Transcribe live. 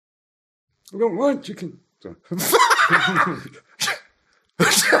I don't like chicken.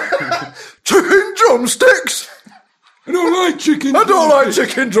 Chicken drumsticks? I don't like chicken. I don't like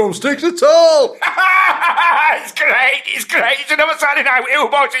chicken drumsticks at all. It's great, it's great. It's another Saturday night with you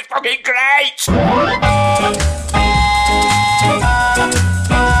boys. It's fucking great.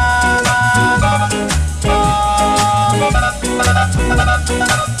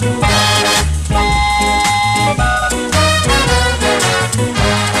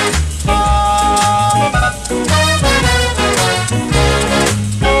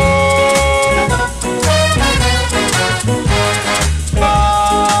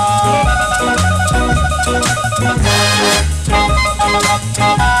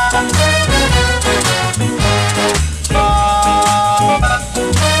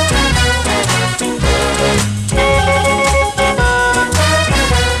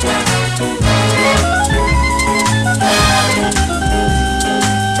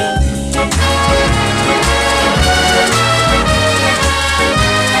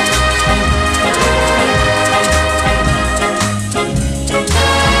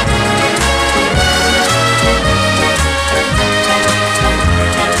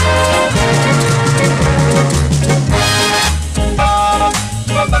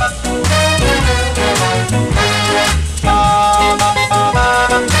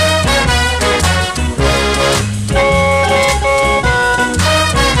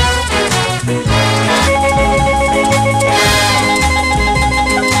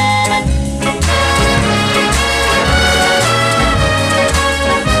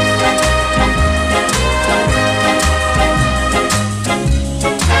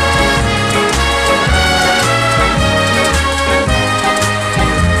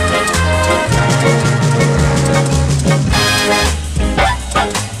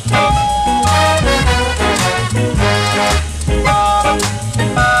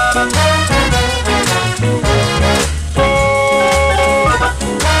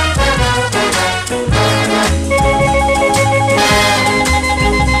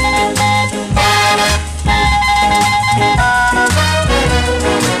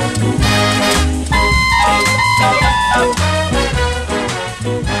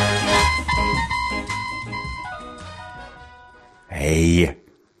 Hey,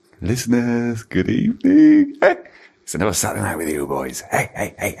 listeners, good evening. Hey, it's another Saturday night with you boys.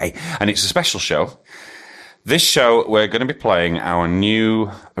 Hey. And it's a special show. This show, we're going to be playing our new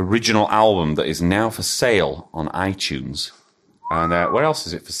original album that is now for sale on iTunes. And where else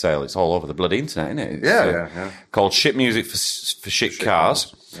is it for sale? It's all over the bloody internet, isn't it? It's, Yeah. Called Shit Music for Shit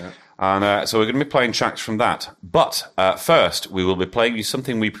Cars. Yeah. And so we're going to be playing tracks from that. But first, we will be playing you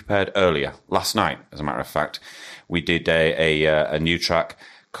something we prepared earlier, last night, as a matter of fact. We did a new track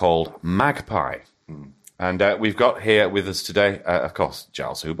called Magpie. And we've got here with us today, of course,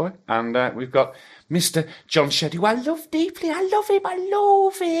 Giles Huboy. And we've got Mr. John Shetty, who I love deeply. I love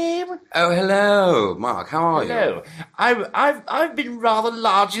him. Oh, hello, Mark. How are you? Hello. I've been rather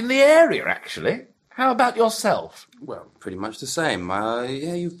large in the area, actually. How about yourself? Well, pretty much the same.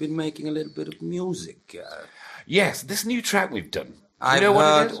 You've been making a little bit of music. Yes, this new track we've done. I've know what it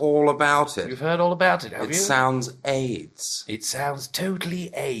heard is? all about it. You've heard all about it, have It you? sounds AIDS. It sounds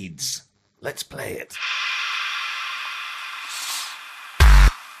totally AIDS. Let's play it.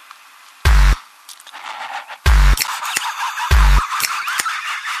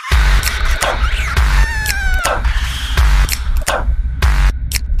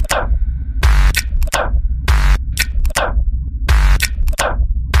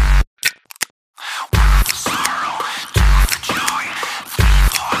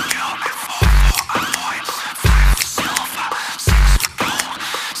 Silver, 6 for gold,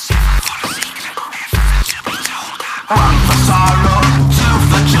 7 for the secret, 5 for joy.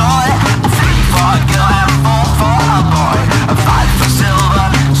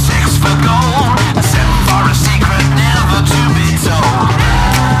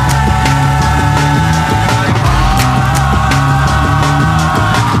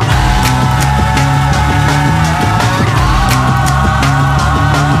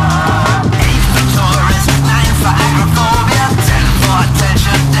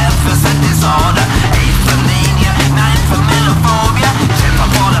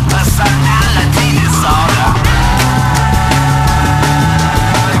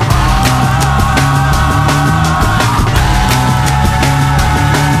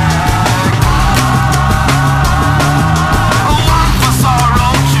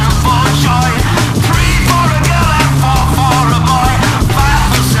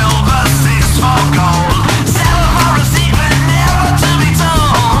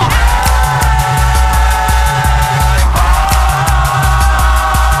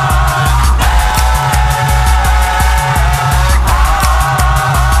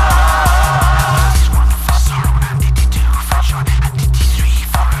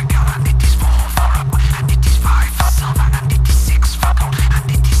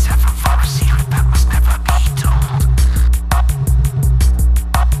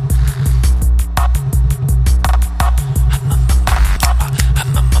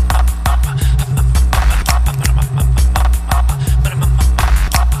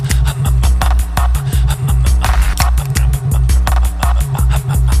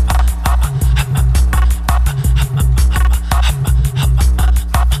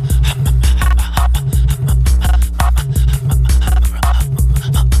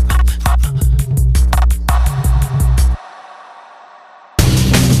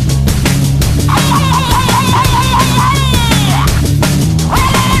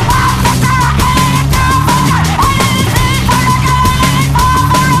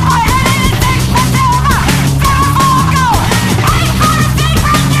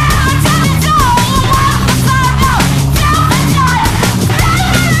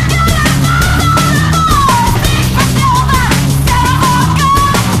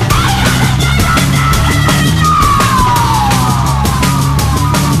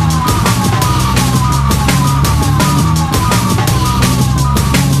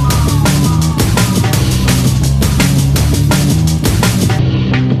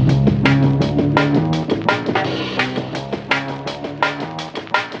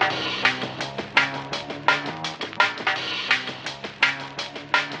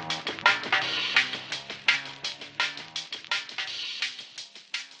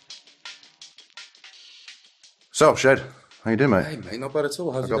 So, Shed, how you doing, mate? Hey, mate, not bad at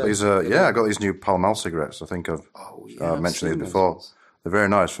all. How's I got these. I got these new Pall Mall cigarettes. I think I've mentioned these before. Those. They're very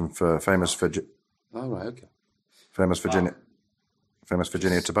nice from famous Virginia. Oh, right, okay. Famous Virginia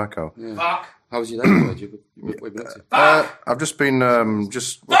tobacco. Yeah. Fuck! How was your day? What have you been up to? I've just been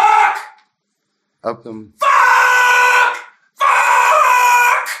Fuck! Up,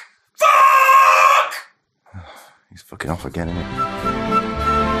 Fuck! he's fucking off again, isn't he?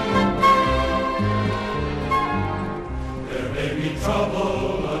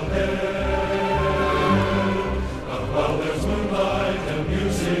 Trouble ahead, but while there's moonlight and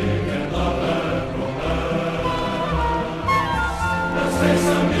music and love and romance, let's take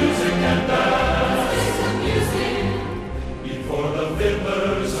some music and dance. Let's take some music before the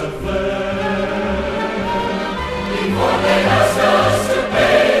fiddlers have fled, before they ask us to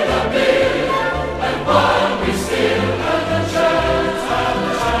pay the bill, and while we still have the chance,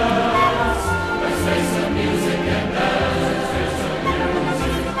 let's take some music and dance.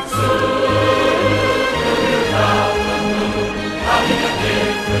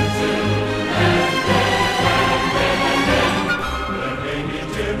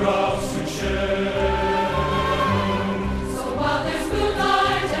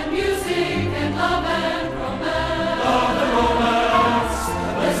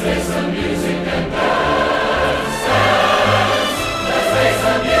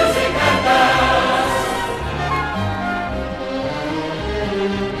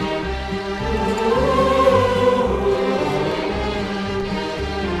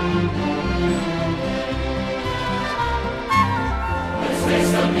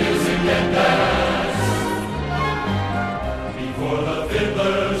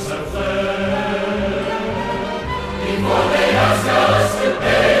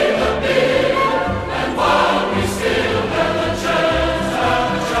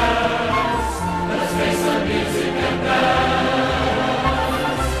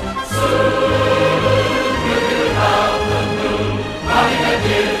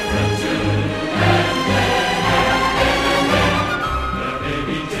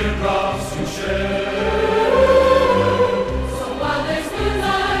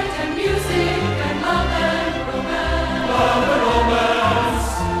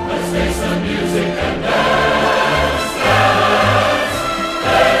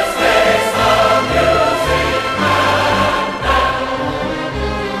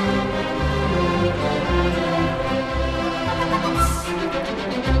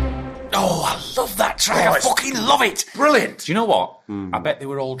 I fucking love it. Brilliant. Do you know what? I bet they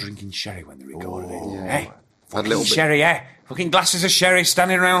were all drinking sherry when they recorded it. yeah. Hey, Had a little bit. sherry, eh? Fucking glasses of sherry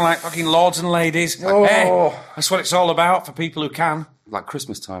standing around like fucking lords and ladies. Oh. Eh? That's what it's all about for people who can. Like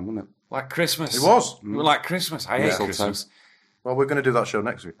Christmas time, wasn't it? Like Christmas. It was. We were like Christmas. I hate Mistletoe. Christmas. Well, we're going to do that show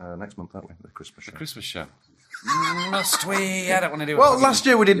next month, aren't we? The Christmas show. Christmas show. Must we? I don't want to do it. Well, last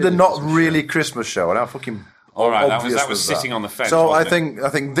year we did the not really Christmas show, and how fucking All right, obvious that was sitting on the fence. So wasn't I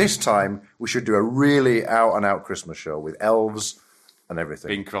think this time we should do a really out and out Christmas show with elves and everything.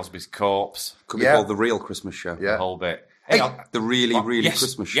 Bing Crosby's corpse. Could be Yeah. called the real Christmas show. Yeah. The whole bit. Hey, The really, really yes,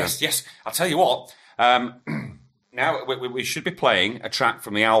 Christmas show. Yes. I'll tell you what. Now we should be playing a track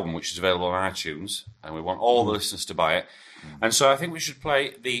from the album, which is available on iTunes, and we want all the listeners to buy it. And so I think we should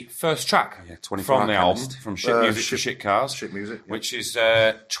play the first track 24 from the Hour album, Chemist. from Shit Music for Shit Cars, Shit Music, yeah. which is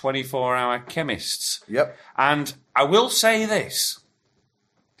 24-Hour Chemists. Yep. And I will say this.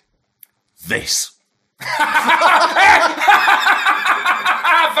 I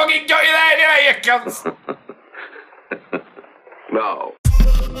fucking got you there, didn't I, you cunts? No.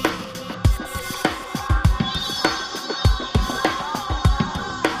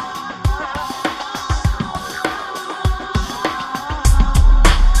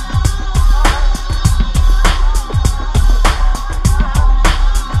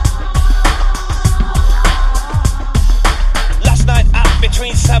 Last night at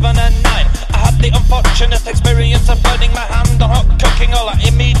between 7 and 9 I had the unfortunate experience of burning my hand on hot cooking oil. I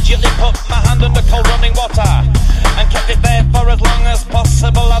immediately put my hand under cold running water and kept it there for as long as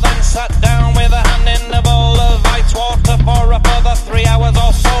possible. I then sat down with a hand in a bowl of ice water for a further 3 hours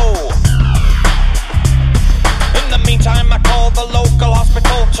or so. In the meantime I called the local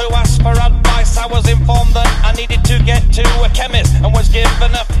hospital to ask for advice. I was informed that I needed to get to a chemist and was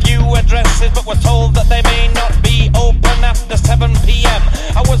given a few addresses, but was told that they may not be open after 7 p.m.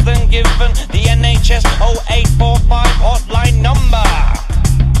 I was then given the NHS 0845 hotline number.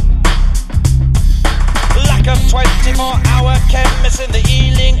 Lack of 24-hour chemists in the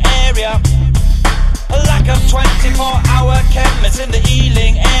Ealing area. Lack of 24-hour chemists in the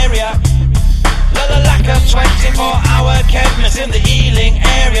Ealing area. Lack of 24-hour chemists in the Ealing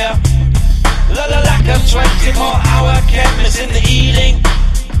area. Lack a 24-hour chemist in the Ealing,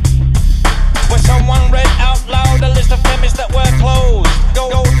 where someone read out loud a list of chemists that were closed.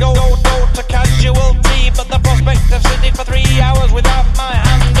 Go to casualty, but the prospect of sitting for 3 hours without my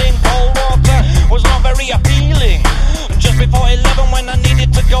hand in cold water was not very appealing. Just before 11, when I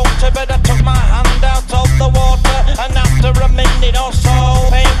needed to go to bed, I took my hand out of the water, and after a minute or so,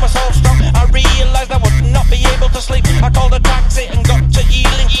 pain was so strong, I realized I would not be able to sleep. I called a taxi and got to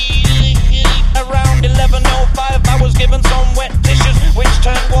Ealing. Around 11:05, I was given some wet tissues, which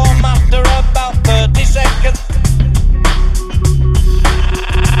turned warm after about 30 seconds.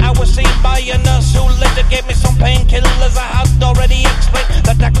 I was seen by a nurse who later gave me some painkillers. I had already explained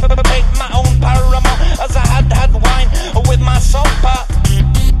that I could make my own Paramore, as I had had wine with my supper.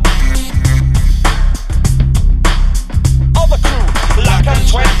 All the crew, like a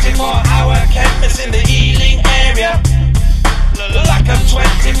 24-hour chemist in the Ealing area. Like a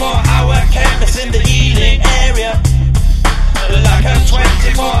 24-hour chemist in the Ealing area. Like a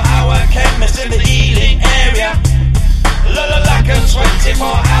 24-hour chemist in the Ealing area. Like a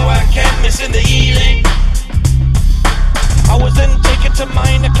 24-hour chemist in the Ealing. I was then taken to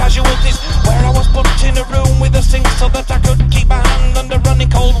minor casualties, where I was put in a room with a sink so that I could keep my hand under running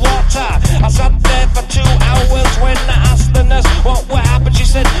cold water. I sat there for 2 hours. When I asked the nurse what would happen, she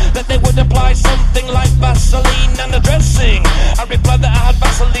said that they would apply something like Vaseline and a dressing. I replied that I had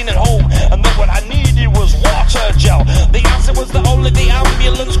Vaseline at home and that what I needed was water gel. The answer was that only the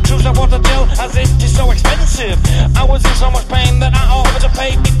ambulance crews have water gel, as it is so expensive. I was in so much pain that I offered to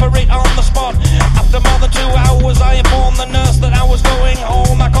pay me for it on the spot. After more than 2 hours, I informed the nurse that I was going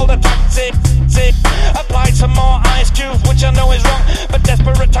home. I called a taxi, applied some more ice cubes, which I know is wrong, but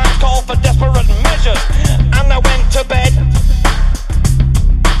desperate times call for desperate measures, and I went to bed.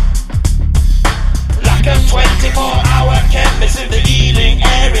 Like a 24-hour chemist in the Ealing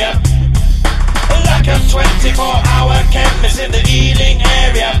area. Like a 24-hour chemist in the Ealing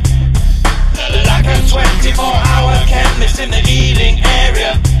area. Like a 24-hour chemist in the Ealing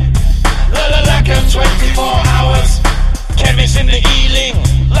area. Like a 24 hours chemist in the Ealing.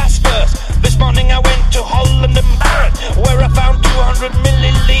 Last verse. This morning I went to Holland and Barrett, where I found 200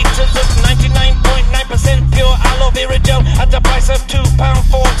 millilitres of 99.9% pure aloe vera gel at the price of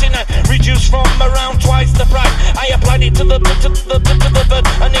 £2.49, reduced from around twice the price. I applied it to the bird,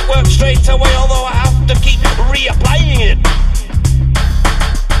 and it worked straight away, although I have to keep reapplying it.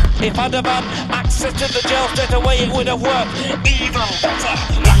 If I'd have had access to the gel straight away, it would have worked even better.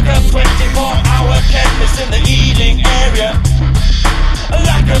 Like a 24-hour chemist in the Ealing area.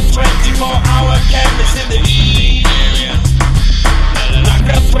 Like a 24-hour chemist in the Ealing area. Like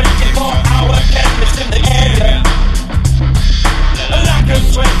a 24-hour chemist in the area. Like a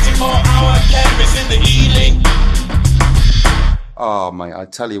 24-hour chemist in the Ealing. Oh, mate, I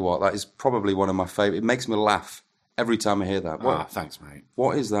tell you what, that is probably one of my favourite. It makes me laugh every time I hear that. Ah, thanks, mate.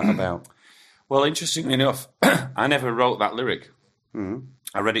 What is that about? Well, interestingly enough, I never wrote that lyric.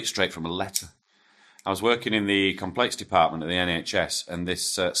 I read it straight from a letter. I was working in the complaints department at the NHS, and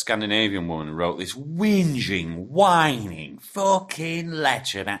this Scandinavian woman wrote this whinging, whining, fucking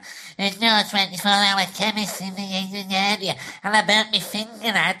letter about there's no 24-hour chemist in the Ealing area, and I burnt my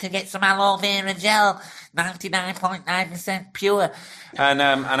finger out to get some aloe vera gel, 99.9% pure. And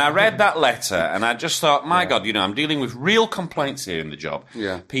I read that letter, and I just thought, my God, you know, I'm dealing with real complaints here in the job.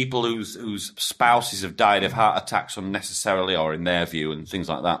 Yeah. People whose spouses have died of heart attacks unnecessarily, or in their view, and things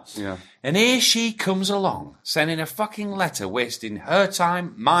like that. Yeah. And here she comes along, sending a fucking letter, wasting her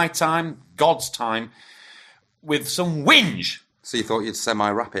time, my time, God's time, with some whinge. So you thought you'd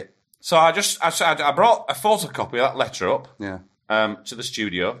semi-wrap it? So I brought a photocopy of that letter up Yeah. To the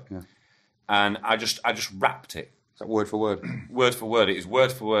studio, and I just wrapped it. Is that word for word? Word for word. It is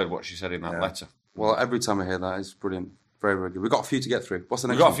word for word what she said in that letter. Well, every time I hear that, it's brilliant. Very, very good. We've got a few to get through. What's the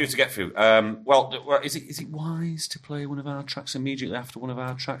next We've got one? a few to get through. Well, is it wise to play one of our tracks immediately after one of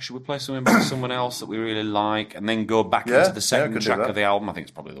our tracks? Should we play something by someone else that we really like and then go back into the second could do track that. of the album? I think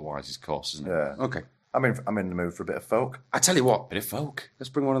it's probably the wisest course, isn't it? Yeah. Okay. I'm in the mood for a bit of folk. I tell you what, Bit of folk. let's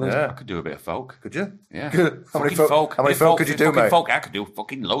bring one of those. Yeah. I could do a bit of folk. Could you? Yeah. Good. How many Fucking folk? How many Bit of folk could you do, fucking mate? folk. I could do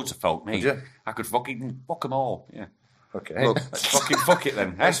fucking loads of folk, mate. Could you? I could fucking fuck them all. Yeah. Okay. Look, Let's fucking fuck it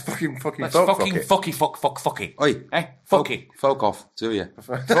then. Let's eh? fucking Let's folk fucking fuck it. fuck it. Oi. Eh? Fuck it. Folk off, do you?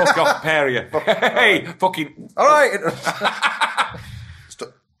 Fuck off, pair of you. Hey, fucking. All right.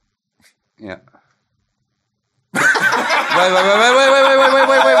 Yeah.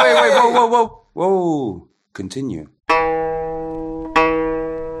 wait. Whoa. Continue.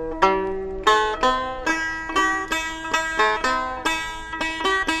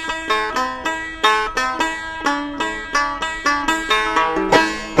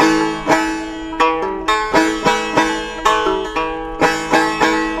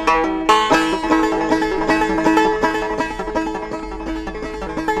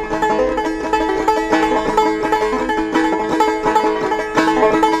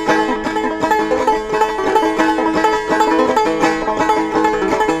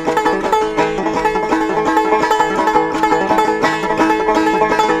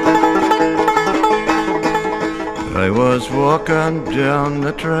 on down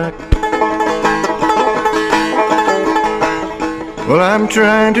the track. Well, I'm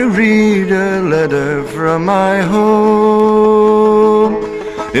trying to read a letter from my home.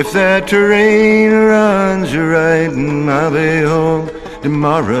 If that train runs right, I'll be home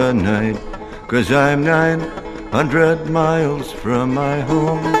tomorrow night, 'cause I'm 900 miles from my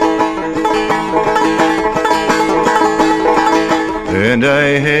home. And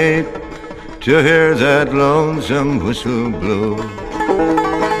I hate to hear that lonesome whistle blow.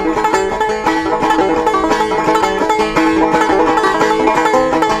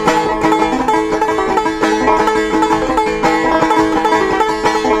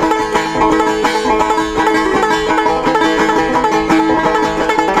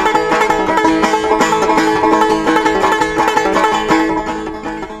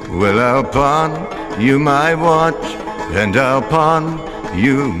 Well, I'll pawn you my watch, and I'll pawn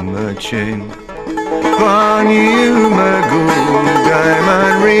you my chain. Pawn you my gold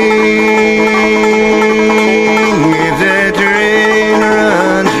diamond ring. If that train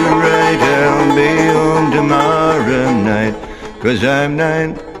runs right, I'll be home tomorrow night, 'cause I'm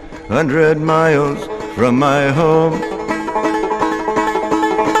 900 miles from my home.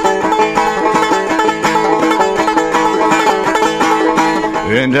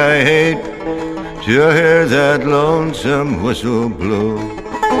 And I hate to hear that lonesome whistle blow.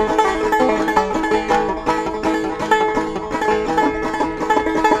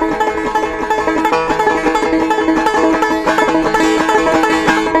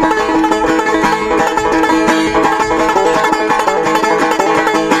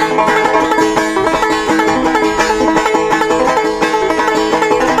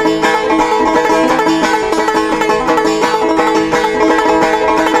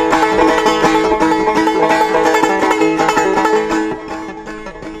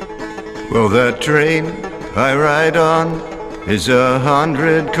 Well, that train I ride on is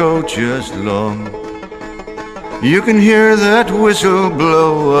 100 coaches long. You can hear that whistle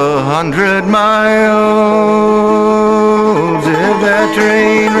blow 100 miles. If that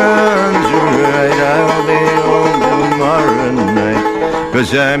train runs right, I'll be home tomorrow night,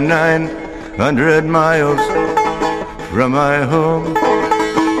 'cause I'm 900 miles from my home.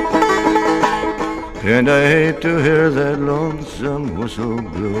 And I hate to hear that lonesome whistle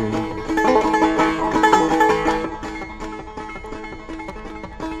blow.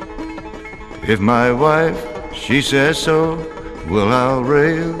 If my wife, she says so, well, I'll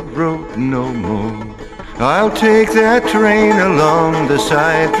railroad no more. I'll take that train along the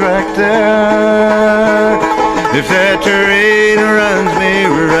side track there. If that train runs me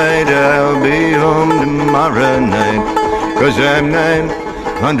right, I'll be home tomorrow night, 'cause I'm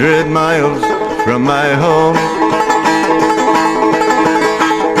 900 miles from my home.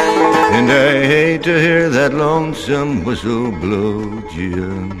 And I hate to hear that lonesome whistle blow,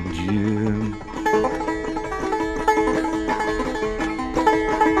 Jim, Jim.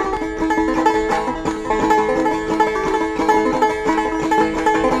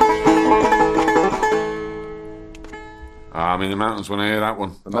 I'm in the mountains when I hear that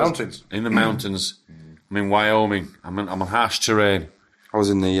one. The mountains? In the mountains. I'm in Wyoming. I'm on harsh terrain. I was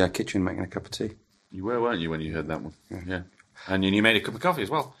in the kitchen making a cup of tea. You were, weren't you, when you heard that one? Yeah. And you made a cup of coffee as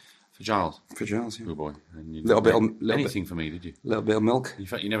well for Giles. For Giles, yeah. Good boy. And you Little bit didn't of- make little anything for me, did you? A little bit of milk. In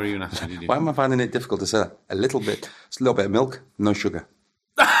fact, you never even asked me, did you? Why am I finding it difficult to say that? A little bit. It's a little bit of milk, no sugar.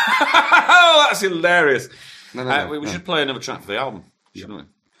 Oh, that's hilarious. No, we should play another track for the album, shouldn't we?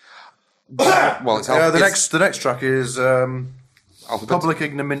 Well, it's the next track is Public Public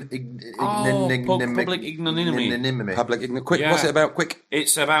ignominy. Quick, Yeah. what's it about? Quick.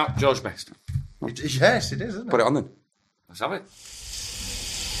 It's about George Best. Yes, it is, isn't it? Put it on then. Let's have it.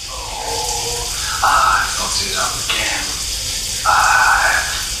 I fucked it up again. I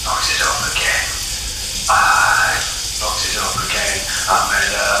fucked it up again. I fucked it up again. I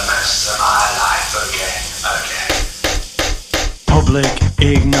made a mess of my life again. Public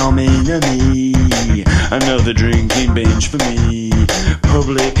ignominy, another drinking binge for me.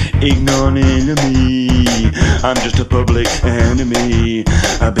 Public ignominy, I'm just a public enemy.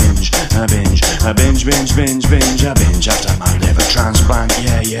 I binge after my liver transplant.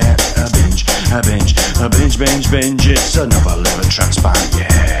 Yeah, I binge, it's another liver transplant,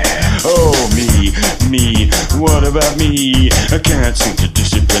 yeah. Oh, me, what about me? I can't seem to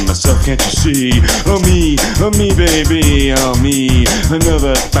discipline myself, can't you see? Oh, me, baby, oh, me.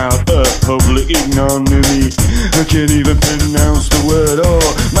 Another bout of public ignominy. I can't even pronounce the word. Oh,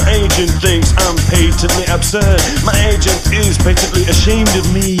 my agent thinks I'm patently absurd. My agent is patently ashamed of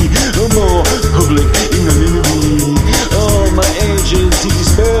me. Oh, more public ignominy. Oh, my agent, he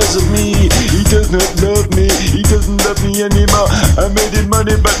despairs of me. He does not love me. He doesn't love me anymore. I made him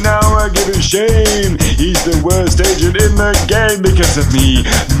money, but now I give a shame. He's the worst agent in the game because of me,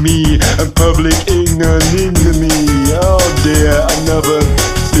 a public ignominy. Oh dear, another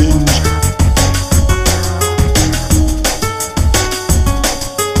binge.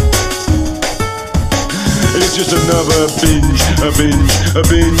 It's just another binge, a binge, a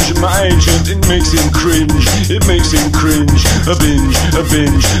binge. My agent, it makes him cringe, it makes him cringe. A binge, a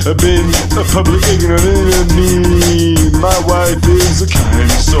binge, a binge, a public ignominy. My wife is a kind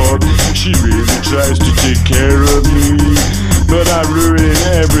sort, she really tries to take care of me, but I ruin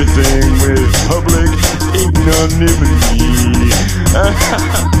everything with public ignominy.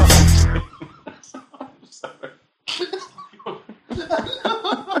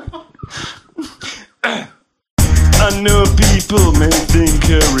 I know people may think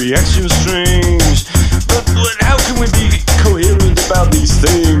her reaction strange, but how can we be coherent about these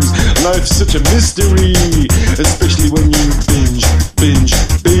things? Life's such a mystery, especially when you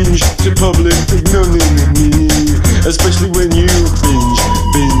binge to public ignominy. Especially when you binge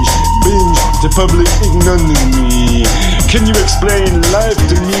to public ignominy. Can you explain life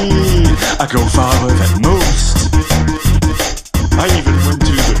to me? I go farther than most. I even went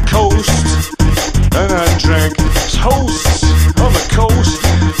to the coast, and I drank toast on the coast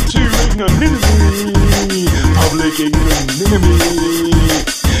to ignominy, public ignominy.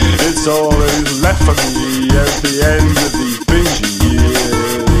 It's all that is left for me at the end of these binging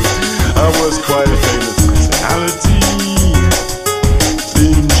years. I was quite a famous personality.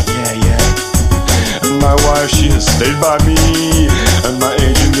 Binge, yeah. And my wife, she has stayed by me, and my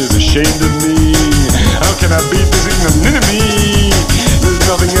agent is ashamed of me. How can I beat this ignominy? There's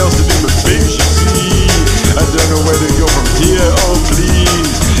nothing else to do but binge, you see. I don't know where to go from here, oh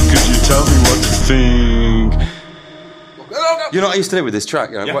please, could you tell me what to think? You know what I used to do with this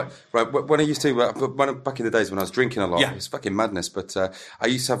track? You know, Yeah. when I used to, back in the days when I was drinking a lot, it was fucking madness, but I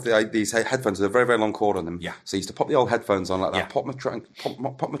used to have these headphones with a very, very long cord on them. Yeah. So I used to pop the old headphones on like that, Yeah. pop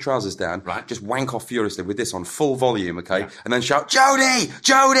my trousers down, Right. just wank off furiously with this on full volume, okay? And then shout, Jody,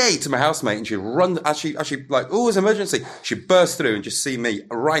 to my housemate, and she'd run, as she like, oh, it's an emergency. She'd burst through and just see me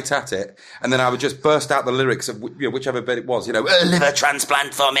right at it, and then I would just burst out the lyrics of whichever bit it was, a liver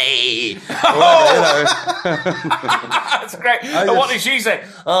transplant for me. That's great. And what did she say?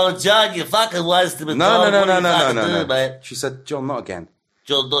 Oh, John, you fucking was to me. No. She said, John, not again.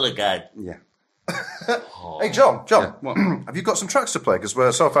 John, not again. Yeah. Hey, John, Yeah, what? have you got some tracks to play?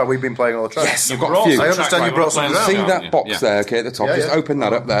 Because so far we've been playing all the tracks. Yes, I've You've got a few. I understand you brought some See down. that box there, okay, at the top? Yeah, Just yeah. open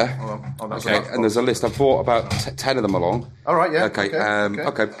that up there. Okay. And there's a list. I've brought about 10 of them along. All right, yeah. Okay,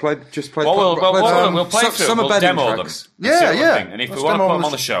 Okay. play. Well, we'll play through some them. We'll bedding demo tracks. them. And see what we Yeah. think. And if Let's we want to demo put them them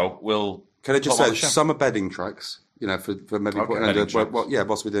on the show, we'll... Can I just put them on say the show. summer bedding tracks? For maybe putting bedding under, tracks.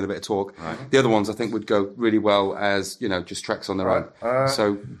 whilst we're doing a bit of talk. Right. The other ones I think would go really well as just tracks on their own.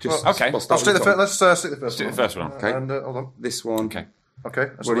 So just okay. we'll Let's start stick with the Tom. let's stick the first do one. the first one. Okay. And hold on. This one. Okay. Okay.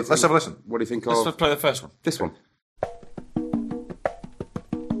 What do you Let's think? have a listen. What do you think Let's of play the first one. this one?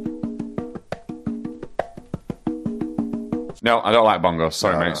 No, I don't like bongos.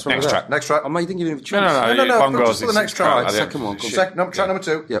 Sorry, mate. what's wrong Next with track. that? Next track. Oh, mate, you didn't give me a No, chance. No, bongos just for the is- next track. Oh, I Right, don't- Second one. shit. Track number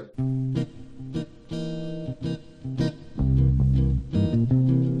 2. Yep.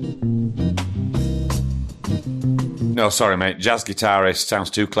 No, sorry, mate. Jazz guitarist sounds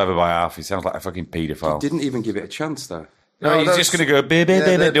too clever by half. He sounds like a fucking paedophile. Didn't even give it a chance though. No, he's that's- just going to go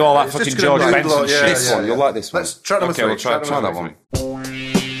do all that it's fucking just gonna George be Benson like- shit. This one, you'll like this one. Let's try number Okay, 3. we'll try number that three.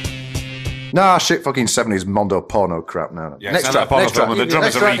 one. Nah, shit, fucking 70s Mondo porno crap now. Yeah, Next sounds track. like a Next porno track. film. The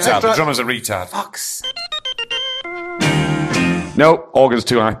drummer's a Next retard. The track. drummer's a retard. Fox. No, organ's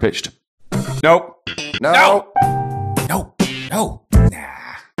too high pitched. Nope. No. No. No. No.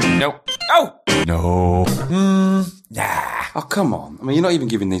 Nah. No. No. No. Nah. Oh, come on. I mean, you're not even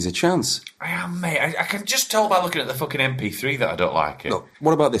giving these a chance. I am, mate. I can just tell by looking at the fucking MP3 that I don't like it. Look,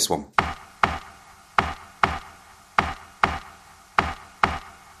 what about this one?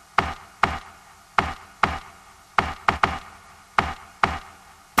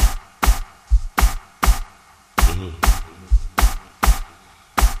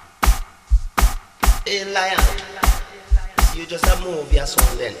 Hey lion, you just a move your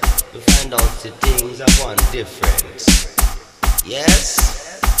soul then. You find out the things are one difference.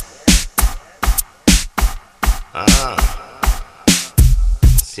 Yes?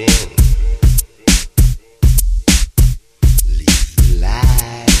 Sing. Live the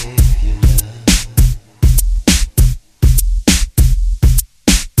life you love.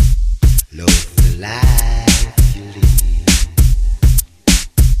 Love the life you live.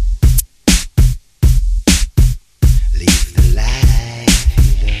 Live the life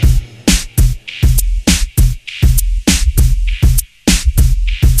you love.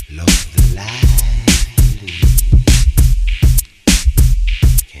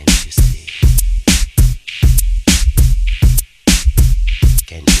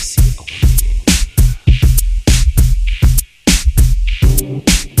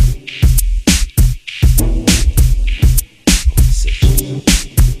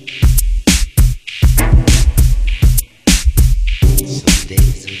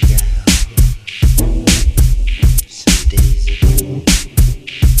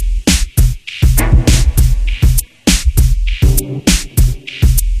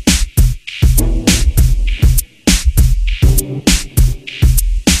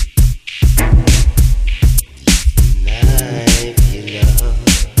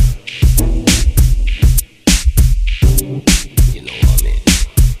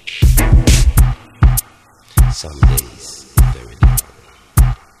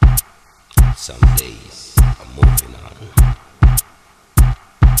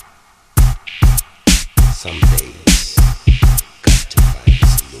 Some days, got to find a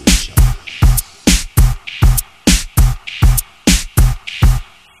solution.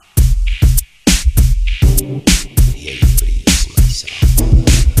 Yeah, you please, my son.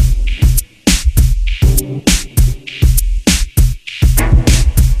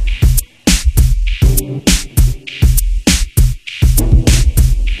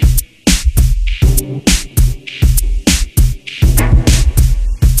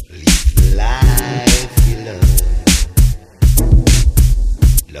 Live the life you love.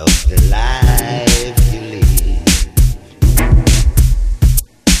 Love the life you live.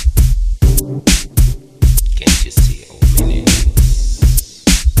 Can't you see how many?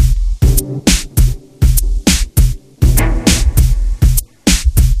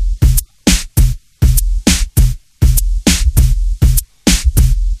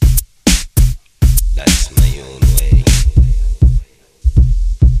 That's my own way,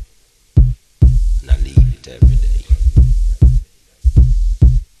 and I leave it every day.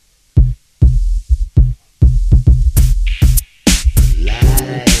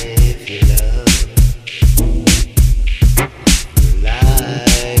 Life you love, the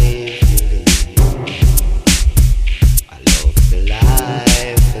life you live. I love the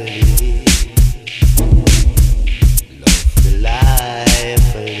life I live. Love the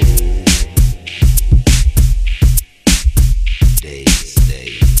life I live. Days,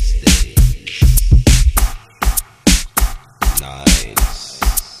 days, days. Nights,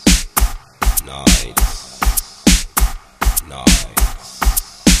 nights, nights.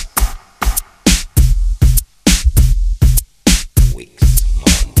 Weeks,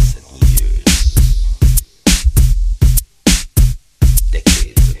 months, and years.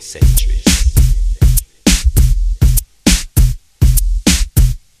 Decades and centuries.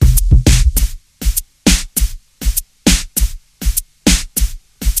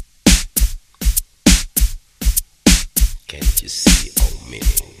 Can't you see how many?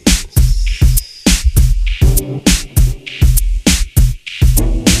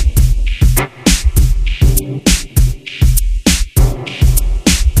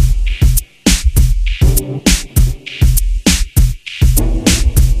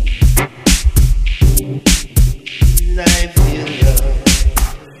 Life you love.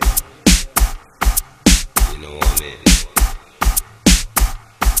 You know what I mean?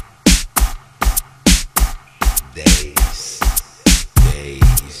 Days, days,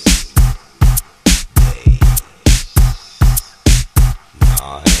 days,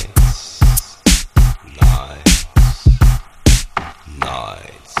 nights, nights,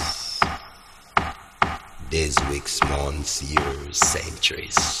 nights, days, weeks, months, years,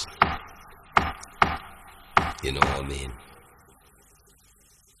 centuries. You know what I mean?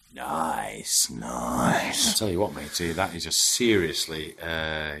 Nice, nice. I'll tell you what, matey, that is a seriously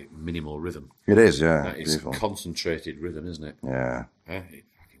minimal rhythm. It is, yeah. That is Beautiful. concentrated rhythm, isn't it? Yeah. Yeah, it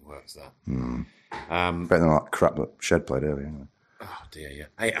fucking works, that. Better than that crap that Shed played earlier. Anyway. Oh, dear, yeah.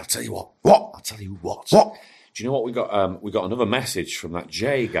 Hey, I'll tell you what. What? I'll tell you what. What? Do you know what we got? We got another message from that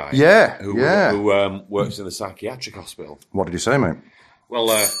Jay guy. Yeah, Who works in the psychiatric hospital. What did you say, mate? Well,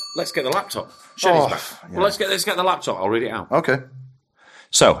 let's get the laptop. Shed is back. yeah. Well, let's get the laptop. I'll read it out. Okay.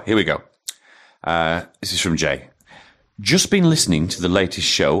 So, here we go. This is from Jay. Just been listening to the latest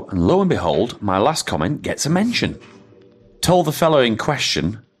show, and lo and behold, my last comment gets a mention. Told the fellow in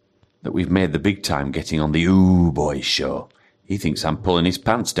question that we've made the big time getting on the Ooh Boys show. He thinks I'm pulling his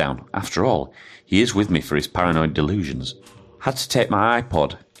pants down. After all, he is with me for his paranoid delusions. Had to take my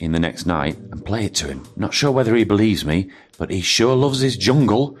iPod in the next night and play it to him. Not sure whether he believes me, but he sure loves his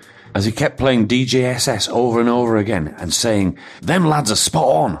jungle, as he kept playing DJ SS over and over again and saying, "Them lads are spot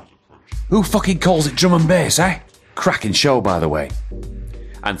on. Who fucking calls it drum and bass, eh?" Cracking show, by the way.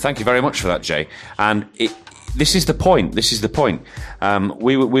 And thank you very much for that, Jay. And this is the point. This is the point.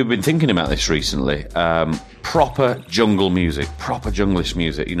 We've been thinking about this recently. Proper jungle music, proper junglish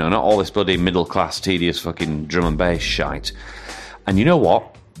music. You know, not all this bloody middle-class, tedious fucking drum and bass shite. And you know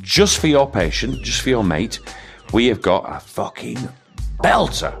what? Just for your patient, just for your mate, we have got a fucking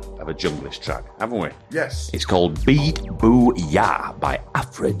belter of a junglish track, haven't we? Yes. It's called Beat Boo Ya by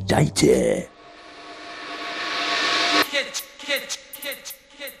Aphrodite.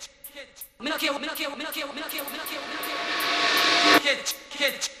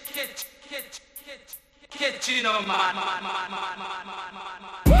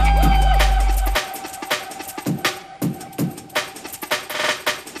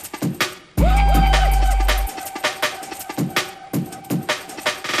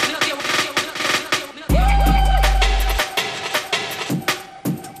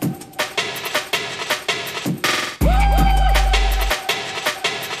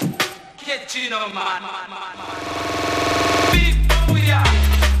 Chino man. Big booyah.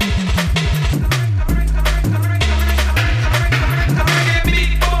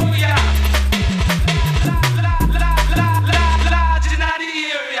 Big booyah. Large in the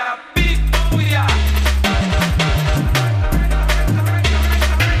area. Big booyah.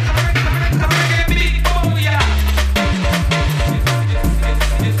 Big booyah.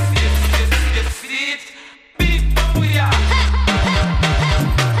 Big booyah.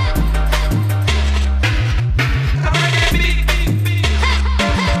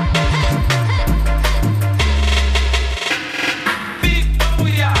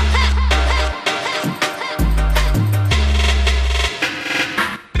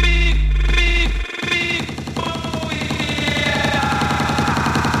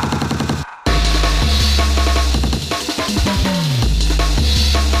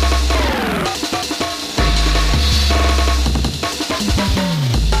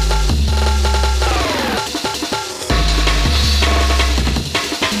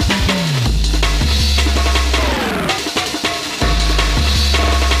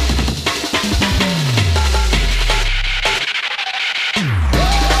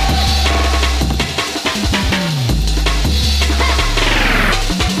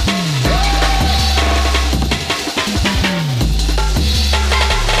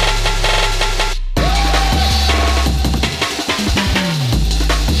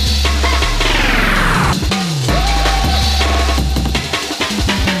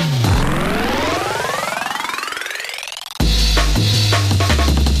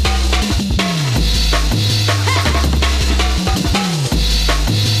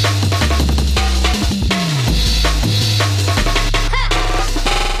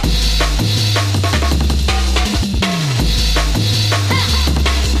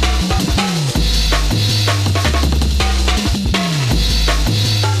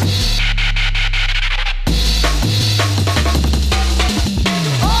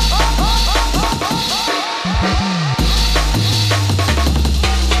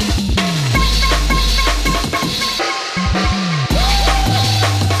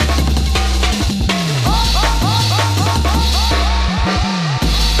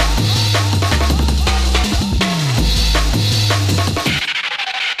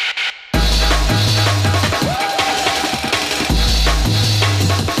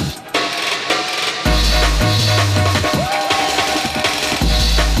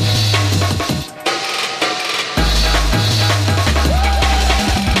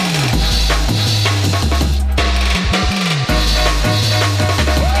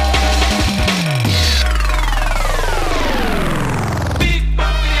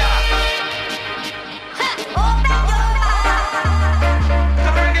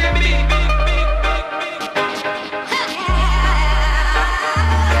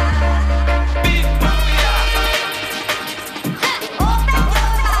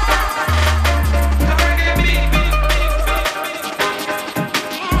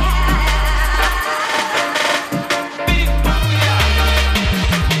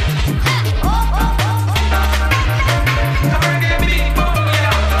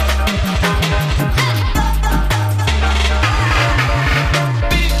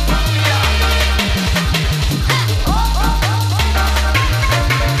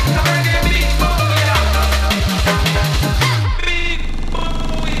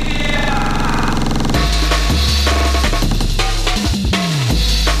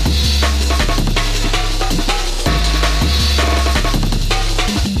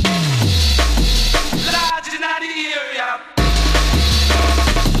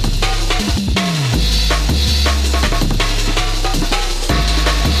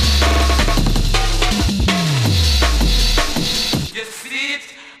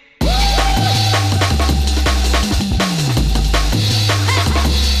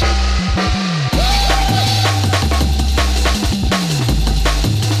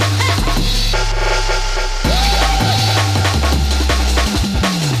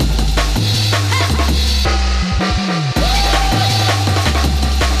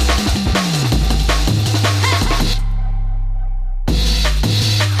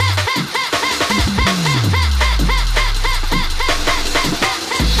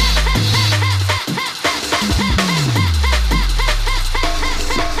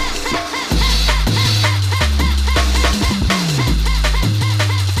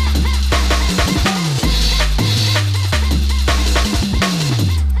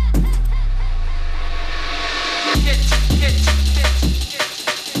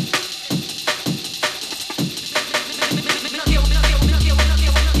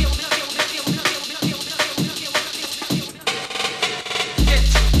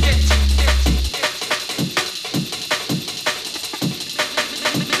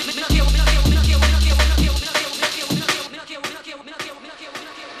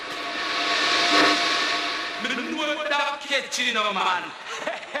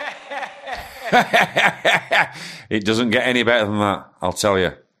 It doesn't get any better than that, I'll tell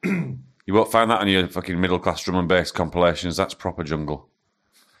you. You won't find that on your fucking middle-class drum and bass compilations. That's proper jungle.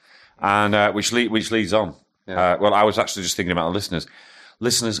 And which leads on. Yeah. Well, I was actually just thinking about the listeners.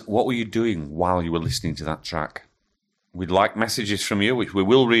 Listeners, what were you doing while you were listening to that track? We'd like messages from you, which we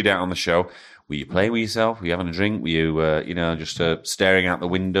will read out on the show. Were you playing with yourself? Were you having a drink? Were you, just staring out the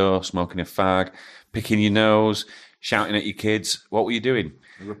window, smoking a fag, picking your nose, shouting at your kids? What were you doing?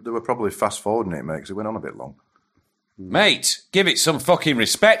 They were probably fast-forwarding it, mate, because it went on a bit long. Mate, give it some fucking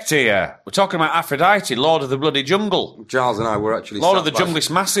respect here. We're talking about Aphrodite, Lord of the Bloody Jungle. Giles and I were actually... Lord of the Jungle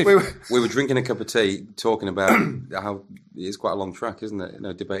is massive. We were drinking a cup of tea, talking about how it's quite a long track, isn't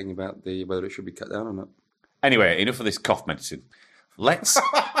it? Debating about whether it should be cut down or not. Anyway, enough of this cough medicine. Let's...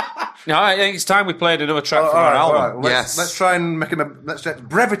 No, I think it's time we played another track from our album. All right. Let's try and make him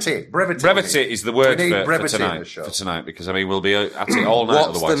brevity. Brevity is the word for tonight, because, we'll be at it all night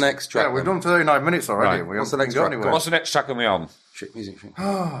otherwise. What's the next track? Yeah, we've done 39 minutes already. Right. What's the next track? What's the next track on the album? Shit music.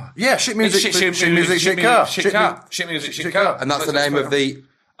 Yeah, shit music, shit music, shit car. Shit music, shit car. And that's the name of the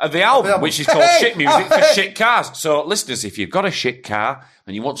album, which is called Shit Music for Shit Cars. So, listeners, if you've got a shit car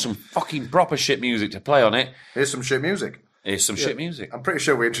and you want some fucking proper shit music to play on it... Here's some shit music. Here's some shit music. I'm pretty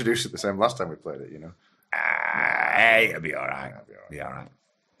sure we introduced it the same last time we played it, Hey, it'll be all right. Be all right.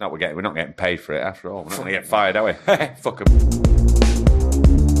 No, we're not getting paid for it after all. We're not going to get fired, are we? Fuck them.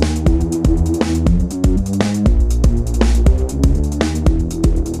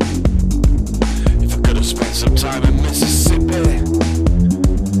 If I could have spent some time in Mississippi,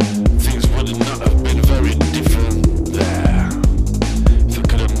 things would not have been very different there. If I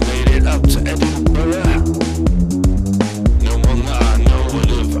could have made it up to Edinburgh, no one that I know would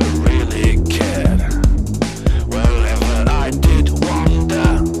have really cared. Wherever I did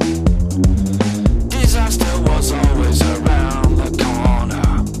wander, disaster was always around.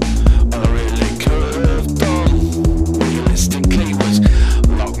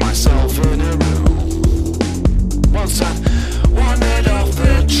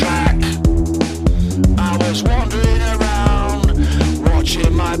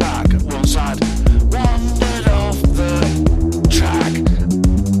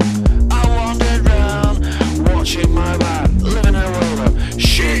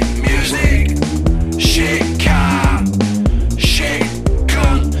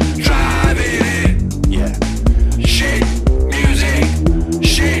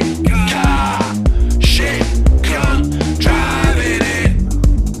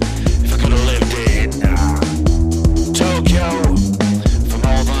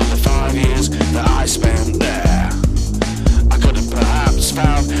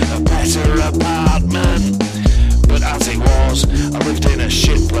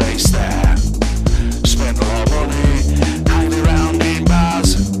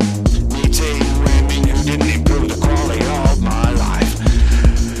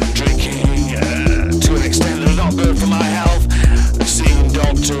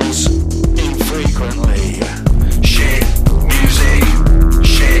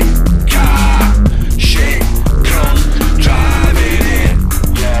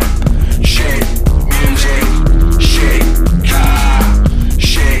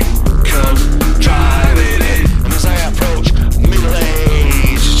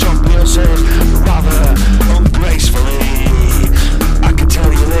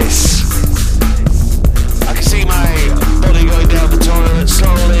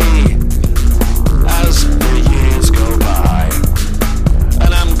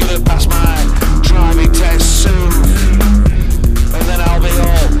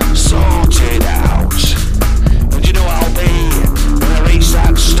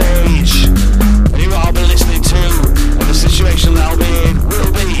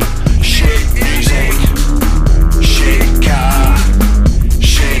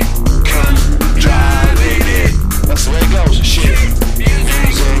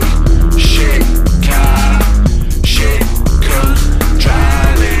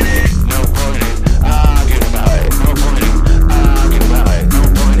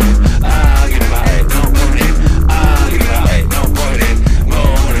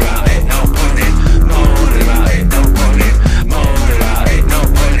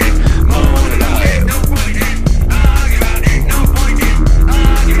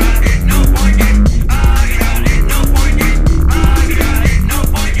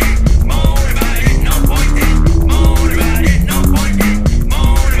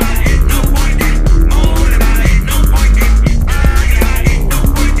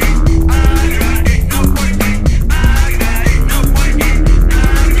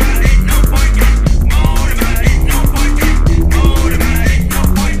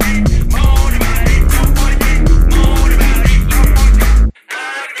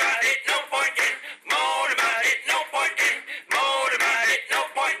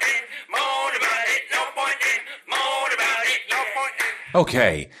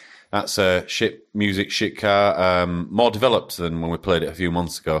 Okay, that's a shit music, shit car, more developed than when we played it a few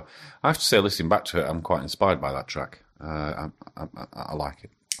months ago. I have to say, listening back to it, I'm quite inspired by that track. I like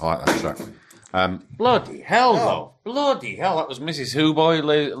it. I like that track. Bloody hell, though. Bloody hell. That was Mrs.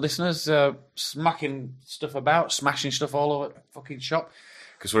 Whoboy, listeners, smashing stuff all over the fucking shop.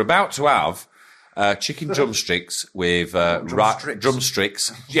 Because we're about to have chicken drumsticks with...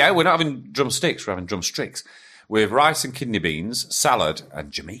 drumsticks. Yeah, we're not having drumsticks, we're having drumsticks. With rice and kidney beans, salad,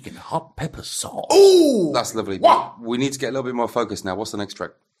 and Jamaican hot pepper sauce. Ooh! That's lovely. What? We need to get a little bit more focused now. What's the next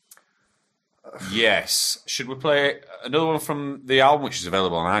track? Yes. Should we play another one from the album, which is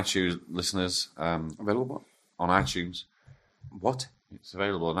available on iTunes, listeners? Available what? On iTunes. What? It's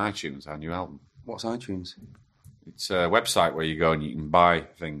available on iTunes, our new album. What's iTunes? It's a website where you go and you can buy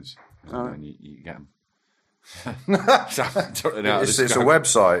things. And you get them. It's a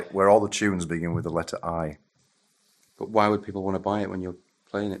website where all the tunes begin with the letter I. But why would people want to buy it when you're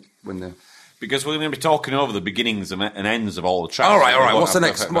playing it? Because we're going to be talking over the beginnings and ends of all the tracks. All right. What's the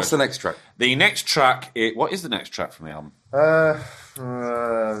next track? The next track. What is the next track from the album?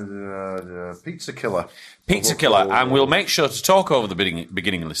 Pizza Killer. Pizza Killer, and we'll make sure to talk over the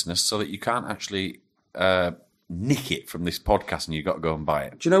beginning, listeners, so that you can't actually nick it from this podcast, and you've got to go and buy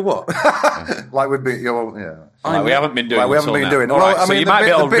it. Do you know what? Like we haven't been doing. Well, I mean,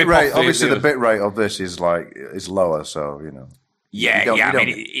 the bit rate. Obviously, the bit rate of this is lower, so you know. Yeah. I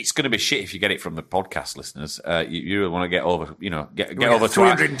mean, it's going to be shit if you get it from the podcast, listeners. You want to get over, get over to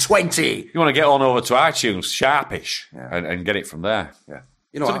 220. You want to get on over to iTunes, sharpish, and get it from there. Yeah,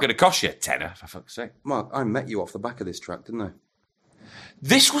 it's only going to cost you a tenner, for fuck's sake. Mark, I met you off the back of this track, didn't I?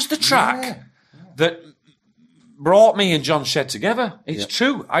 This was the track that brought me and John Shed together. It's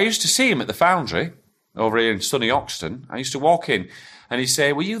true. I used to see him at the Foundry over here in sunny Oxton. I used to walk in, and he'd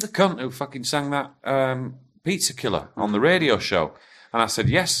say, "Were you the cunt who fucking sang that?" Pizza Killer on the radio show. And I said,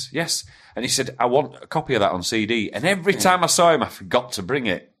 yes. And he said, I want a copy of that on CD. And every time I saw him, I forgot to bring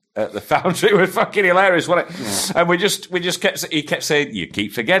it at the Foundry. It was fucking hilarious, wasn't it? Yeah. And he kept saying, you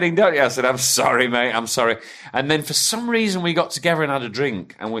keep forgetting, don't you? I said, I'm sorry, mate, I'm sorry. And then for some reason, we got together and had a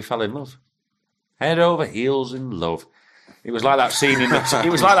drink and we fell in love. Head over heels in love. It was like that scene in the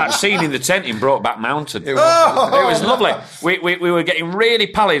tent in Brokeback Mountain. It was lovely. We were getting really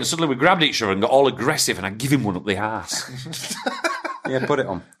pally, and suddenly we grabbed each other and got all aggressive, and I give him one up the arse. Yeah, put it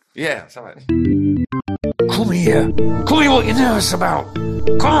on. Yeah, that's all right. Come here, what you're nervous about.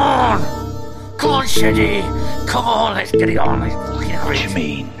 Come on, Sheddy. Come on, let's get it on. Let's fucking hurry. What do you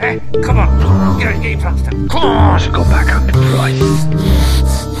mean? Come on, get your plans down. Come on. Let's go back on the price.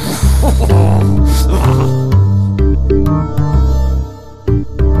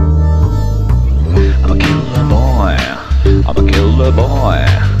 I'm a killer boy. I'm a killer boy.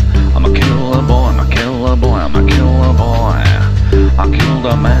 I'm a killer boy. I'm a killer boy. I'm a killer boy. I killed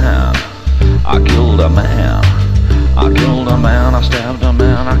a man. I killed a man. I killed a man. I stabbed a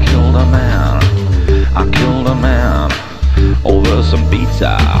man. I killed a man. I killed a man over some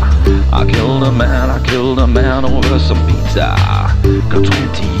pizza. I killed a man. I killed a man over some pizza. Got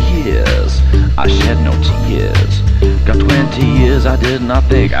 20 years. I shed no tears. Got 20 years. I did not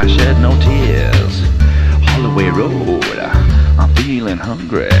think I shed no tears. Holloway Road, I'm feeling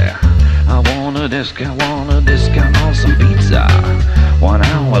hungry. I want a discount on some pizza. 1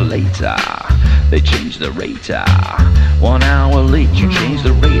 hour later, they changed the rate. 1 hour late, you changed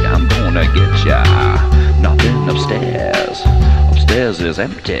the rate. I'm gonna get ya. Nothing upstairs. Upstairs is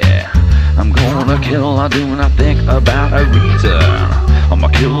empty. I'm gonna kill. I do not think about a reason. I'm a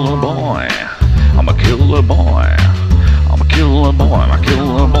killer boy. I'm a killer boy. I'm a killer boy. I'm a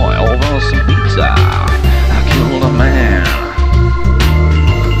killer boy over some pizza. I killed a man.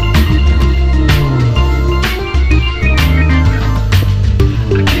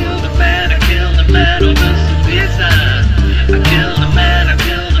 I killed a man. I killed a man over some pizza. I killed a man. I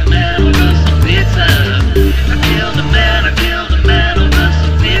killed a man over some pizza. I killed a man. I killed a man over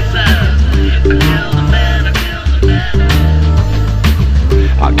some pizza. I killed a man. I killed a man.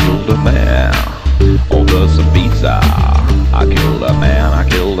 I killed a man over some pizza. I killed a man. I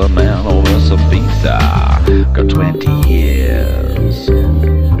killed a man over some pizza. Got 20 years.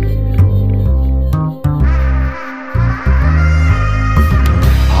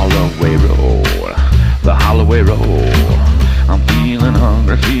 Holloway Road, the Holloway Road. I'm feeling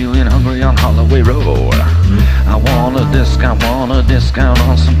hungry on Holloway Road. I want a discount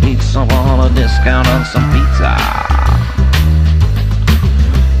on some pizza. I want a discount on some pizza.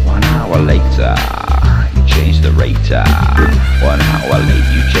 1 hour later, you change the rate. 1 hour late,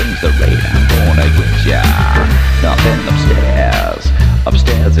 you change the rate. I'm gonna get ya. Nothing upstairs.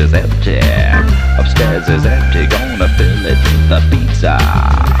 Upstairs is empty. Upstairs is empty. Gonna fill it with the pizza.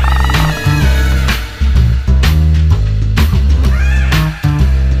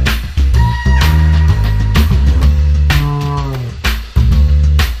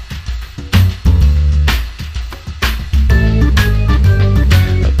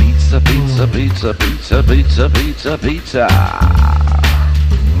 Pizza, pizza, pizza, pizza, pizza.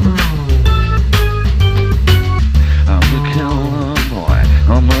 I'm a killer boy.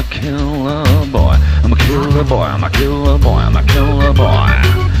 I'm a killer boy. I'm a killer boy. I'm a killer boy. I'm a killer boy.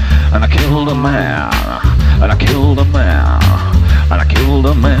 And I killed a man. And I killed a man. And I killed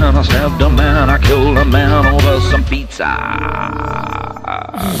a man. I stabbed a man. I killed a man over some pizza.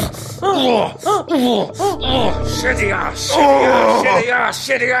 Shitty ass, shitty ass, shitty ass,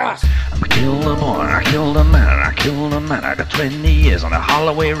 shitty ass. I killed a boy, I killed a man, I killed a man. I got 20 years on a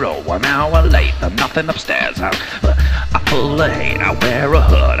Holloway Road, 1 hour late, but nothing upstairs. I pull a hate, I wear a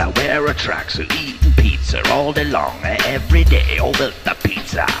hood, I wear a tracksuit, eating pizza all day long, every day over the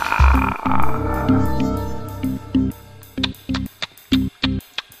pizza.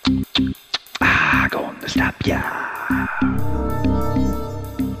 Gonna stop ya.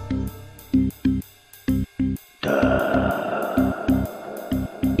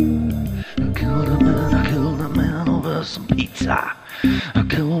 Some pizza. I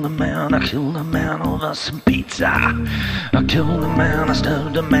killed a man, I killed a man over some pizza. I killed a man, I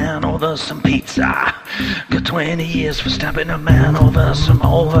stabbed a man over some pizza. Got 20 years for stabbing a man over the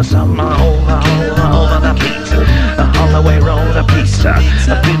pizza. A Holloway Road, a pizza.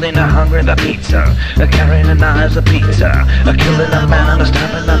 I'm feeling a hungry, the pizza. Carrying a knife, the pizza. Killing a man and a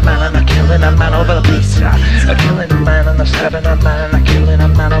stabbing a man and a killing a man over the pizza. Killing a man and a stabbing a man and a killing a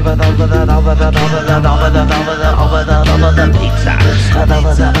man over the pizza. The pizza.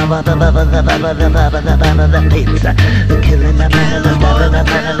 Killing a man and a stabbing a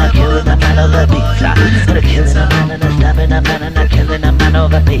man and a killing a man over the pizza. Killing a man and a stabbing a man and a killing a man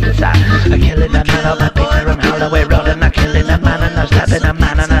over pizza. Killing a man over pizza on Holloway Road and a killing a man and a stabbing a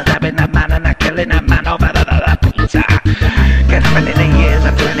man and a stabbing a man and a killing a man over the pizza. Get 20 years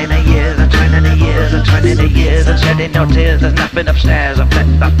and 20 years and 20 years and 20 years and shedding no tears. There's nothing upstairs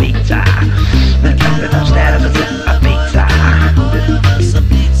except the pizza. There's nothing upstairs except the pizza.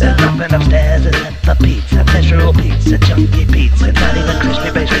 There's nothing upstairs except the pizza. Miserable pizza, chunky pizza, not even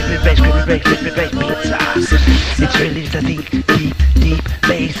crispy base, pizza. It's really the deep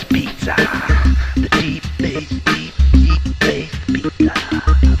base pizza. The deep base pizza.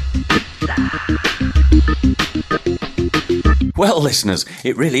 Well, listeners,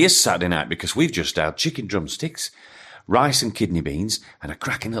 it really is Saturday night because we've just had chicken drumsticks, rice and kidney beans, and a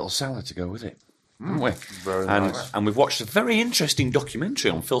cracking little salad to go with it. Haven't we? Very nice. And we've watched a very interesting documentary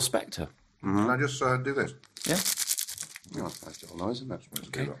on Phil Spector. Can I just do this? Yeah. Oh, that's a nice little noise, isn't it?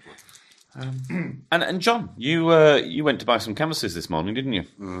 Okay. And John, you went to buy some canvases this morning, didn't you?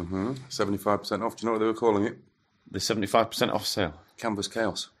 Mm-hmm. 75% off. Do you know what they were calling it? The 75% off sale. Canvas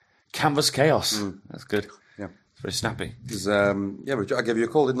Chaos. Canvas Chaos. That's good. Yeah. It's very snappy. I gave you a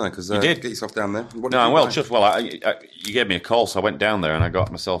call, didn't I? Because you did. Get yourself down there. You gave me a call, so I went down there and I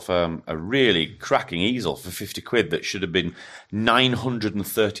got myself a really cracking easel for 50 quid that should have been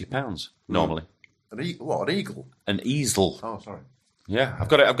 £930 normally. An eagle? An easel. Oh, sorry. Yeah, I've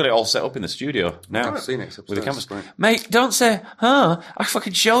got it all set up in the studio now. I've seen it with the canvas. Right. Mate, don't say, I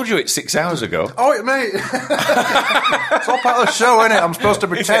fucking showed you it 6 hours ago. Oh, mate. It's all part of the show, isn't it? I'm supposed to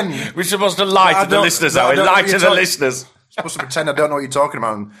pretend. We're supposed to lie to the listeners, are we? Lie to the listeners. Supposed to pretend I don't know what you're talking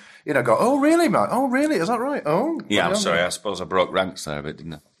about and, go, oh, really, mate? Oh, really? Is that right? Oh. Yeah, I'm sorry. I suppose I broke ranks there a bit,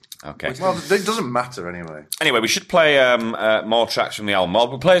 didn't I? Okay. Well, it doesn't matter anyway. Anyway, we should play more tracks from the album.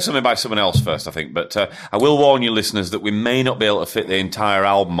 We'll play something by someone else first, I think. But I will warn you, listeners, that we may not be able to fit the entire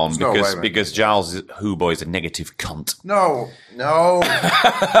album on because Giles Hooboy is a negative cunt. No.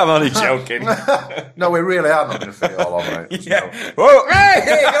 I'm only joking. No, we really are not going to fit it all on, mate. Yeah. No. Whoa.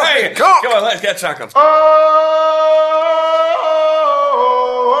 Hey, come on, let's get a track on.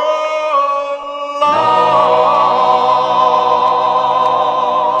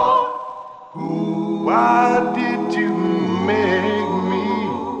 Why did you make me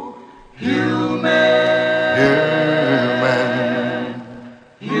human?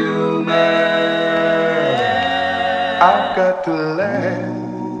 I've got to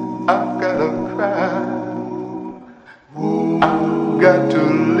laugh, I've got to cry, I've got to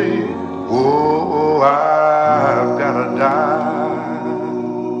live, oh, I've got to die.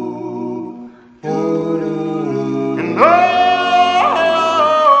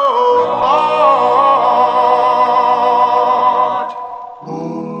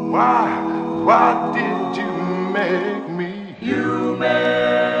 And why did you make me human?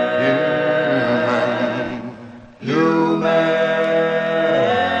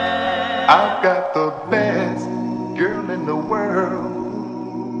 I've got the best girl in the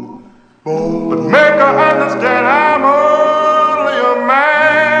world. But make her understand I'm only a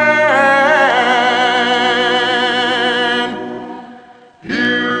man.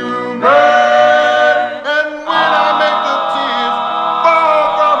 Human. And when I make the tears fall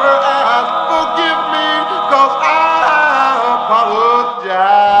from her eyes, forgive me, 'cause I apologize.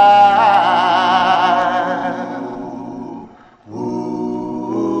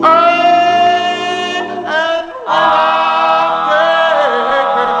 Oh, and when I break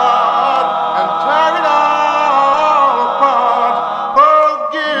her heart and tear it all apart,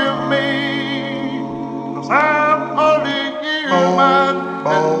 forgive me, 'cause I'm only human.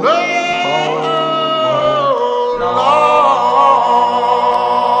 And Lord,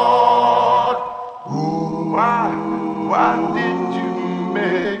 why did you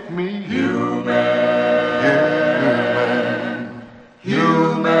make me human?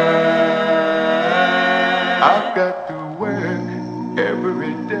 I've got to work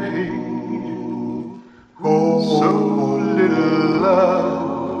every day. So little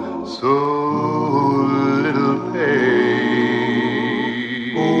love, so little pay.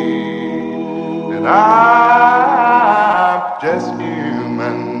 And I'm just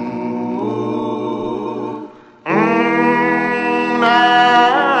human.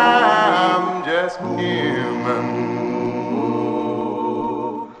 I'm just human.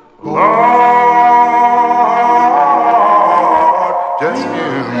 Lord, just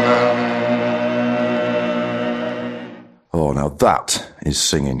human. Oh, now that is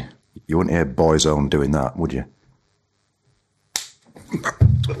singing. You wouldn't hear Boyzone doing that, would you?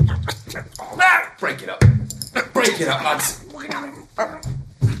 Break it up. Break it up, lads.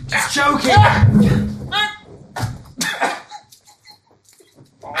 Just joking.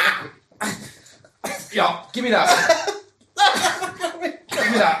 Yo, give me that.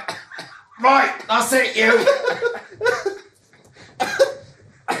 Give me that. Right, that's it, you.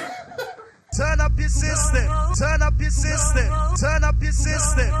 Turn up your system, turn up your system, turn up your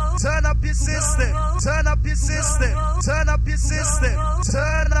system, turn up your system, turn up your system, turn up your system,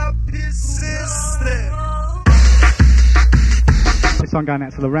 turn up your system. This song going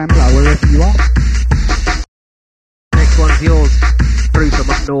out to the Rambler, wherever you are. Next one's yours, Bruce from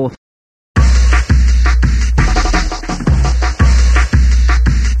up north.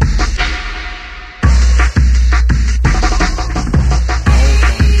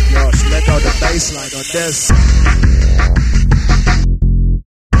 Let out the bassline on this.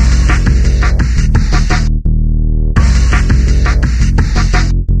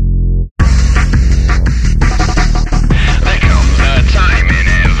 There comes a time in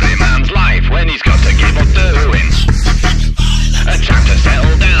every man's life when he's got to give up doing. A time to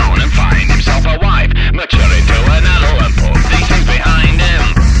settle down and find himself a wife, mature into an adult and put these things behind him.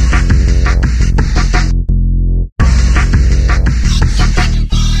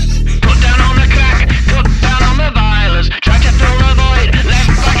 Cut down on the crack, cut down on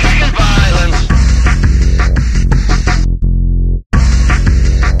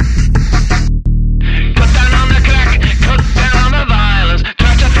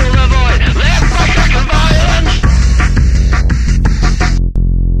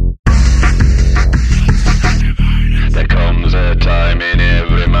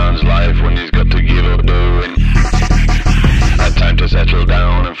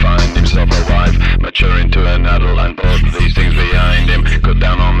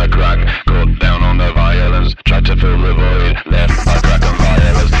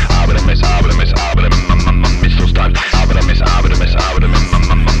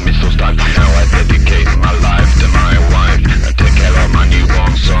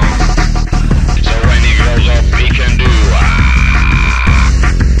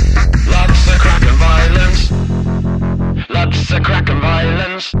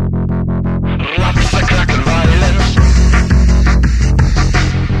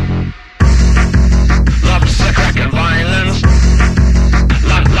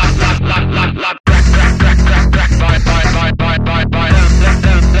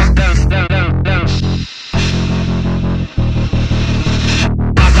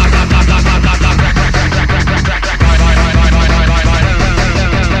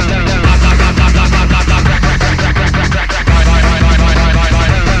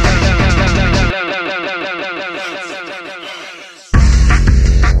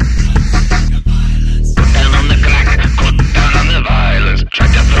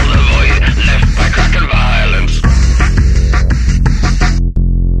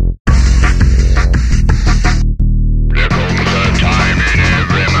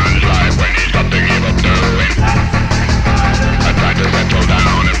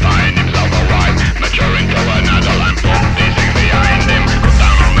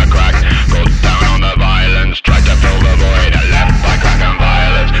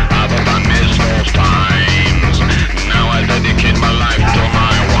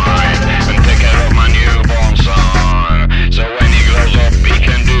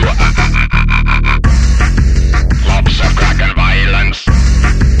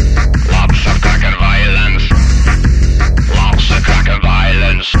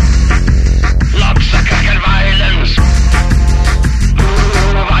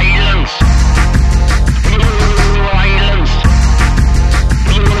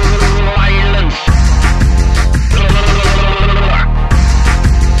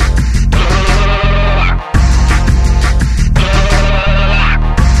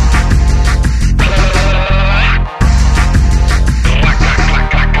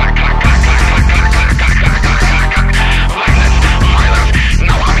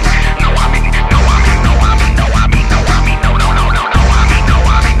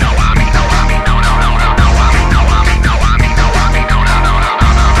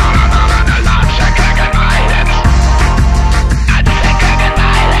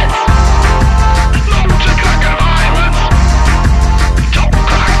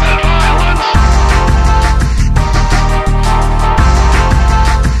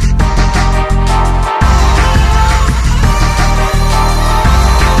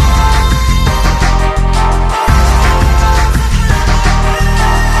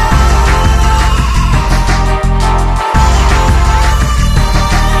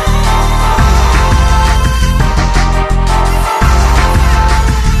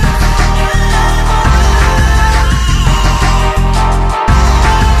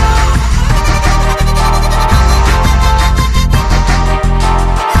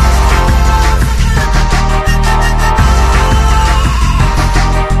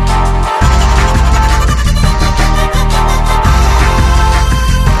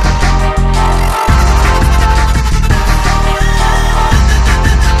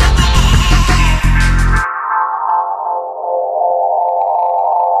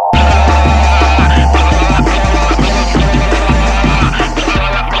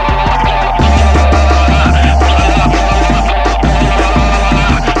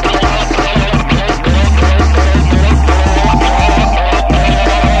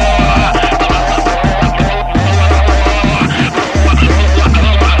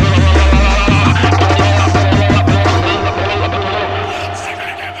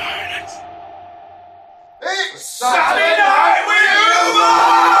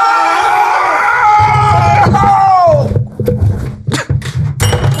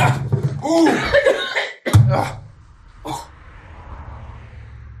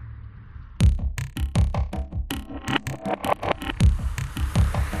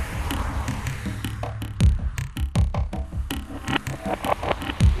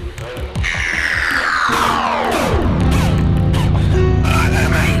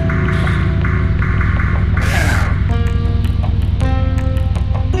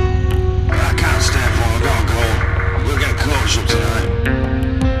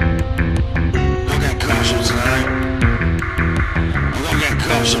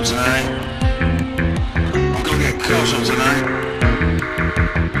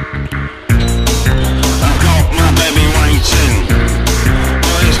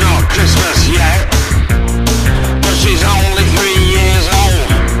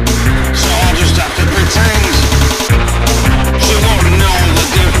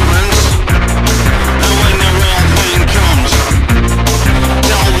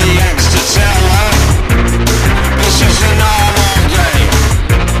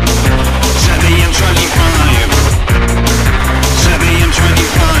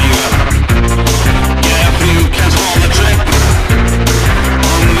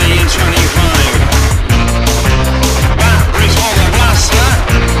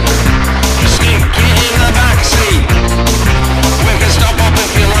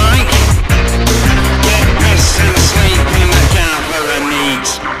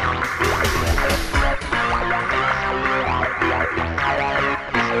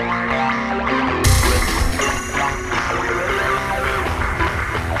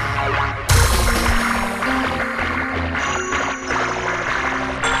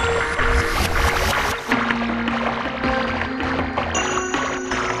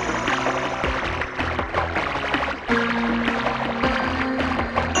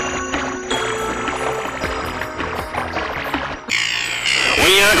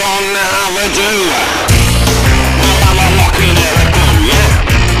they're gonna have a do. While I'm walking in a gun, yeah.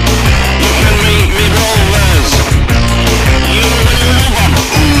 You can meet me brothers. You will love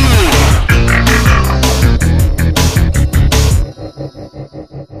 'em,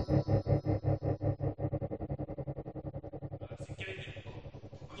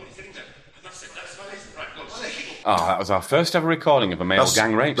 Oh, that was our first ever recording of a male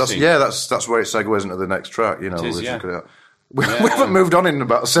gang rape scene. Yeah, that's where it segues into the next track. You know, It is, we're yeah. just gonna- we haven't moved on in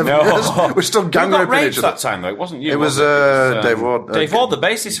about 7 No. years. We're still gang Who got raping raped each other. that time, though? It wasn't you. It was it? Dave Ward. Dave Ward, the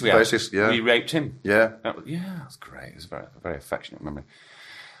bassist we had. Bassist, yeah. We raped him. Yeah. Yeah, that's great. It was a very affectionate memory.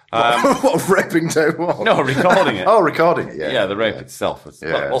 What, raping Dave Ward? No, recording it. Oh, recording it. Yeah. Yeah, the rape itself was.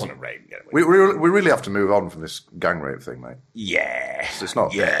 Well, it wasn't a rape. We really have to move on from this gang rape thing, mate. Yes. It's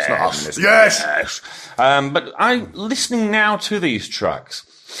not. Yes. It's not happening. Is it? Yes. But listening now to these tracks,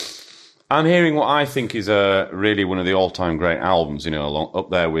 I'm hearing what I think is really one of the all-time great albums. You know, up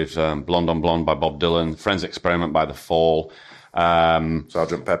there with Blonde on Blonde by Bob Dylan, Friends Experiment by The Fall,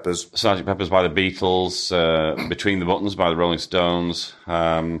 Sgt. Pepper's by the Beatles, Between the Buttons by the Rolling Stones.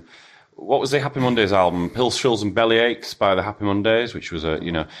 What was the Happy Mondays album? Pills, Shrills and Bellyaches by the Happy Mondays, which was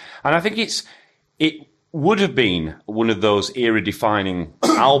and I think it would have been one of those era-defining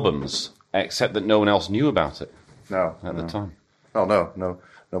albums, except that no one else knew about it. No, at the time. Oh no,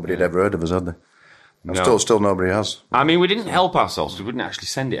 nobody had ever heard of us, had they? No. No. Still nobody has. I mean, we didn't help ourselves. We wouldn't actually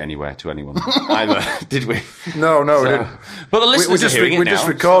send it anywhere to anyone either, did we? No, we didn't. But the listeners are hearing it we now. just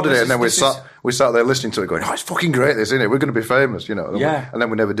recorded So it, and then we this sat there listening to it, going, "Oh, it's fucking great, this, isn't it? We're going to be famous, you know." Yeah. And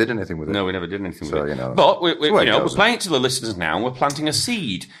then we never did anything with it. No, we never did anything So, with it. you know, But we're it's the way it we're goes. playing it to the listeners now, and we're planting a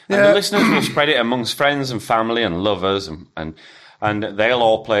seed. And Yeah. the listeners will spread it amongst friends and family and lovers, and they'll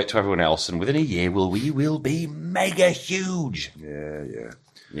all play it to everyone else. And within a year, we will be mega huge.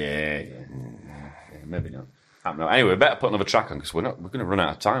 Yeah, maybe not. I don't know. Anyway, we better put another track on because we're going to run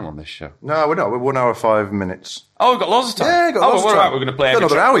out of time on this show. No, we're not. We're 1 hour 5 minutes. Oh, we've got lots of time. Yeah, got lots of we're time. right. We're going to play every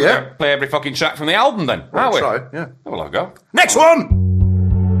Another track. hour, We're yeah. gonna play every fucking track from the album then, Well, aren't we? try, yeah. Oh, well, I'll go. Next one.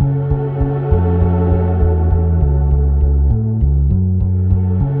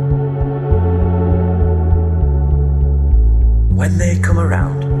 When they come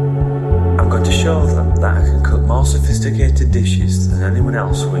around, I'm going to show them that I can cook more sophisticated dishes than anyone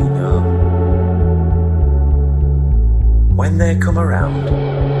else we know. When they come around,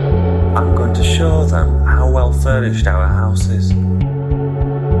 I'm going to show them how well furnished our house is.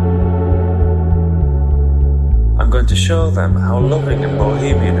 I'm going to show them how loving and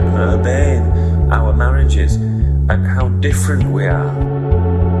bohemian and urbane our marriage is, and how different we are.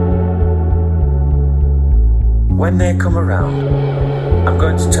 When they come around, I'm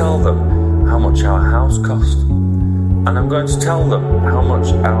going to tell them how much our house cost, and I'm going to tell them how much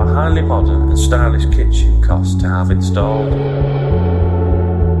our highly modern and stylish kitchen cost to have installed.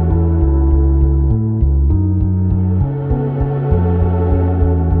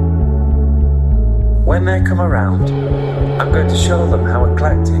 When they come around, I'm going to show them how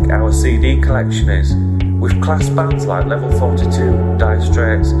eclectic our CD collection is, with class bands like Level 42, Dire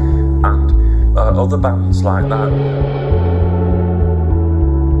Straits, and other bands like that.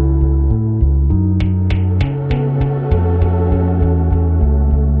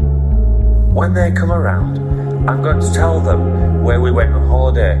 When they come around, I'm going to tell them where we went on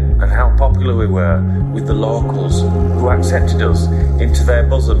holiday and how popular we were with the locals who accepted us into their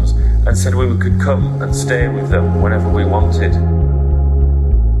bosoms and said we could come and stay with them whenever we wanted.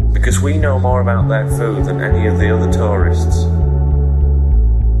 Because we know more about their food than any of the other tourists.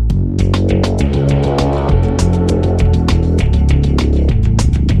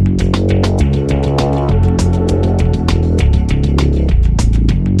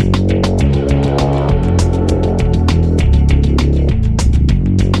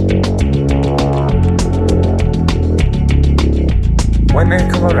 When they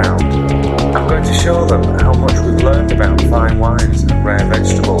come around, I'm going to show them how much we've learned about fine wines and rare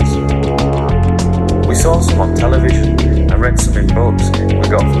vegetables. We saw some on television and read some in books we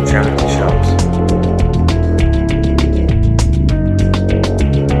got from charity shops.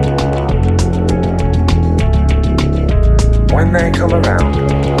 When they come around,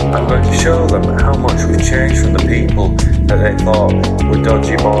 I'm going to show them how much we've changed from the people that they thought were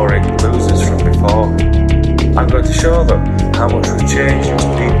dodgy, boring losers from before. I'm going to show them how much we've changed into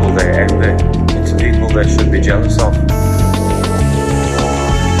people they envy, into people they should be jealous of.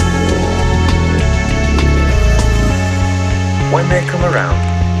 When they come around,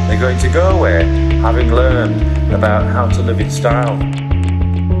 they're going to go away having learned about how to live in style.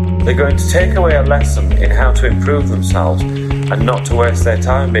 They're going to take away a lesson in how to improve themselves and not to waste their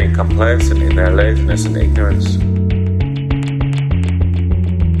time being complacent in their laziness and ignorance.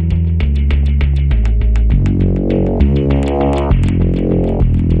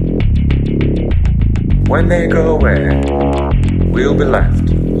 When they go away, we'll be left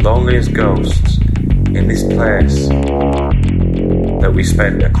lonely as ghosts in this place that we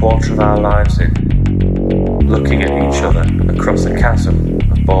spent a quarter of our lives in, looking at each other across a chasm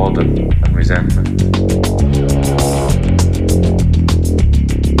of boredom and resentment.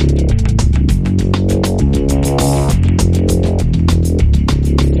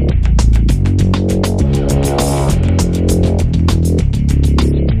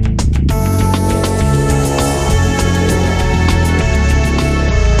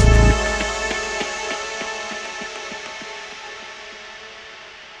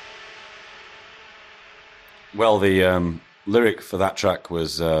 Well, the lyric for that track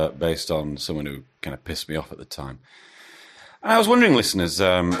was based on someone who kind of pissed me off at the time. And I was wondering, listeners,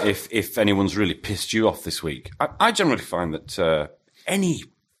 if anyone's really pissed you off this week. I generally find that any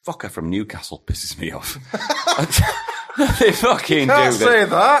fucker from Newcastle pisses me off. They fucking do. Can't say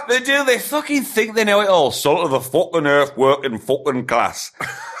that. They do. They fucking think they know it all. Salt of the fucking earth, working fucking class.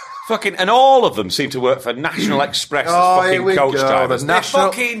 Fucking, and all of them seem to work for National Express as fucking coach drivers. They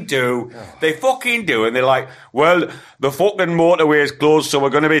fucking do. They fucking do. And they're like, well, the fucking motorway is closed, so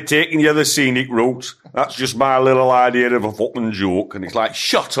we're going to be taking the other scenic routes. That's just my little idea of a fucking joke. And it's like,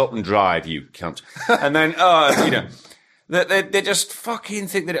 shut up and drive, you cunt. And then, you know, they just fucking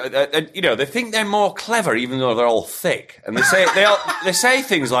think that, you know, they think they're more clever even though they're all thick. And they say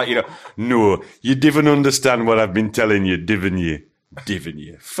things like, you know, no, you didn't understand what I've been telling you, didn't you? Divin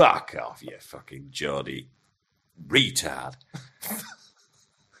you. Fuck off, you fucking Geordie retard.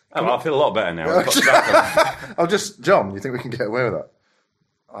 Oh, well, I feel a lot better now. John, you think we can get away with that?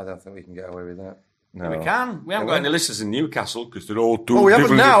 I don't think we can get away with that. No, we can. We haven't got any listeners in Newcastle because they're all too. Oh, we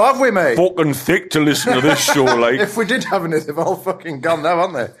haven't now, have we, mate? Fucking thick to listen to this show, like. If we did have any, they've all fucking gone now,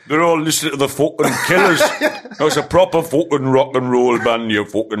 haven't they? They're all listening to the fucking Killers. That's a proper fucking rock and roll band, you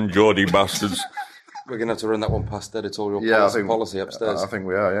fucking Geordie bastards. We're going to have to run that one past editorial policy upstairs. I think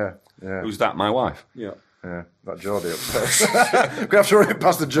we are, yeah. Who's that, my wife? Yeah, that Geordie upstairs. We're going to have to run it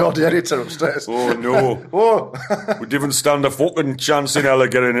past the Geordie editor upstairs. Oh, no. Oh. We didn't stand a fucking chance in hell of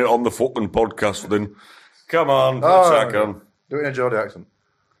getting it on the fucking podcast then. Come on, put a track on. Do it in a Geordie accent.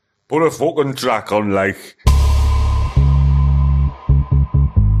 Put a fucking track on, like...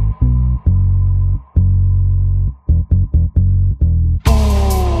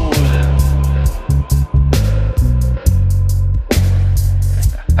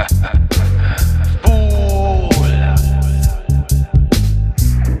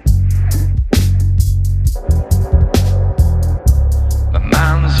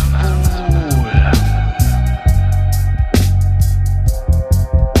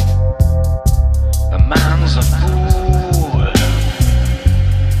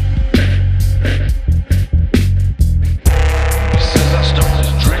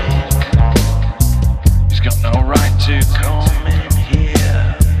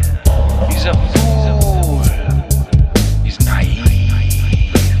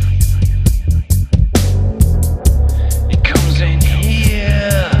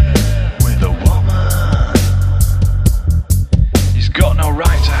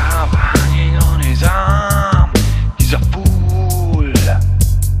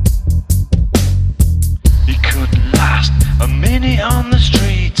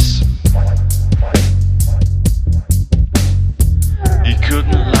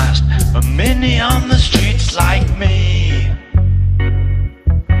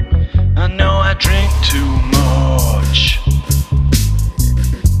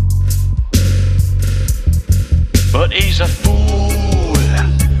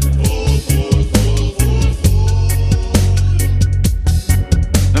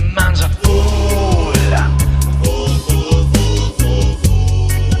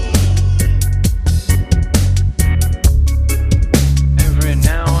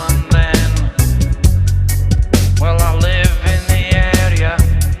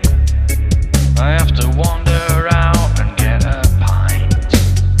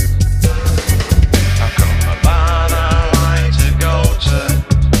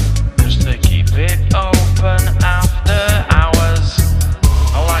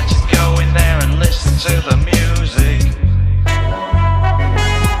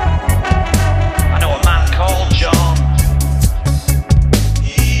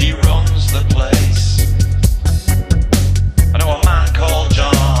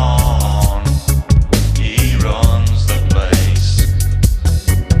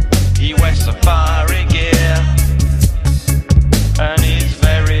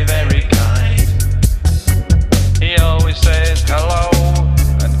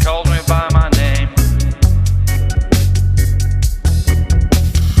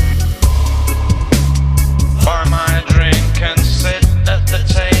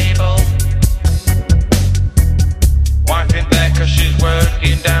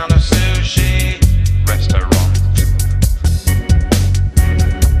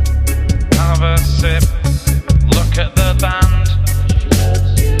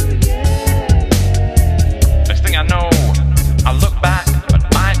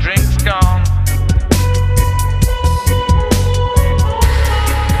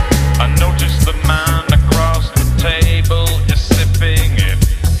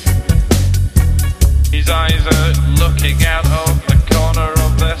 looking out of the corner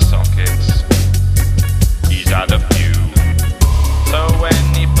of their sockets. He's had a few. So when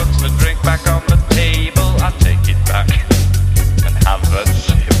he puts the drink back on the table, I take it back and have a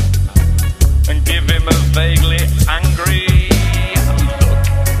sip and give him a vaguely angry look.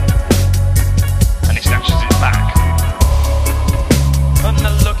 And he snatches it back. And I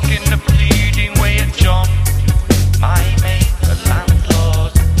look in a pleading way at John, my mate, the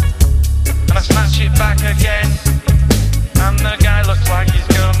landlord. And I snatch it back again. And the guy looks like he's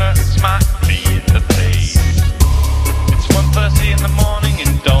gonna smack me in the face. It's 1:30 in the morning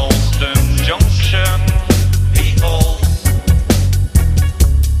in Dalston Junction, people.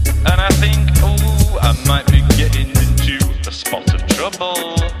 And I think, ooh, I might be getting into a spot of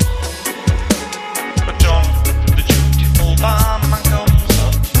trouble. But John, the dutiful barman, comes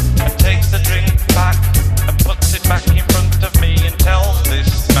up and takes the drink back and puts it back in front of me and tells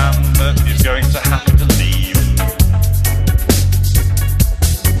this man that he's going to have to leave.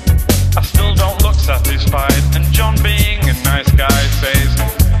 I still don't look satisfied, and John, being a nice guy, says,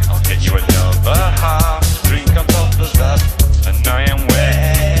 I'll get you another half drink on top of that, and I am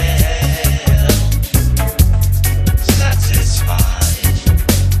well satisfied.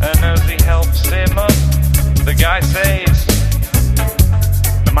 And as he helps him up, the guy says,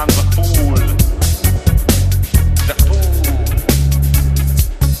 the man's a fool. He's a fool.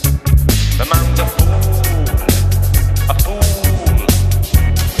 The man's a fool. A fool.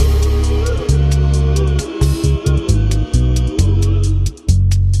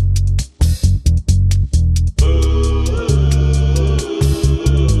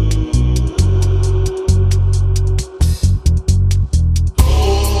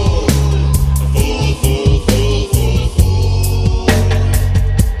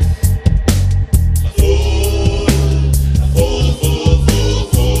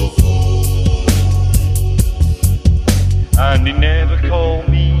 And he never called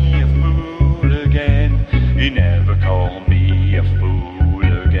me a fool again. He never called me a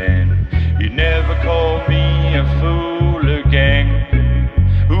fool again. He never called me a fool again.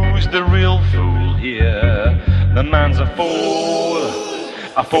 Who's the real fool here? The man's a fool.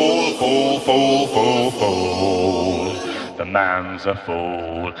 A fool, fool, fool, fool, fool. The man's a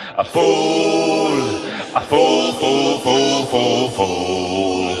fool. A fool. A fool, fool, fool, fool,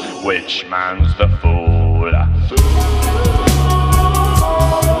 fool. Which man's the fool?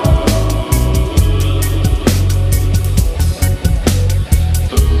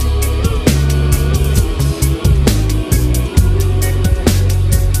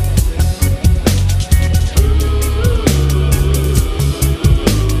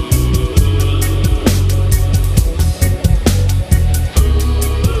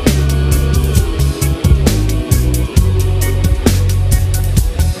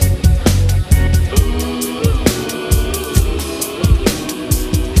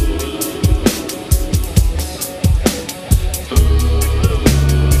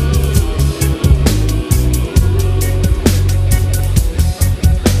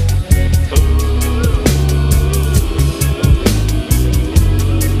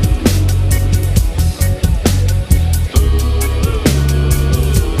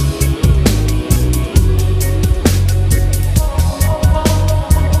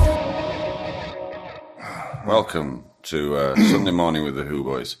 Welcome to Sunday Morning with the Who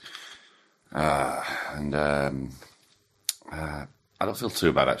Boys. I don't feel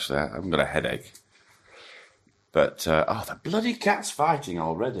too bad, actually. I haven't got a headache. But, the bloody cat's fighting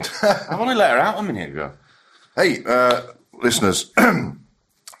already. I've only let her out a minute ago. Hey, listeners,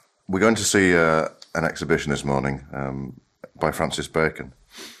 we're going to see an exhibition this morning by Francis Bacon.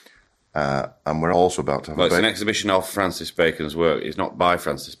 And we're also about to have it's an exhibition of Francis Bacon's work. It's not by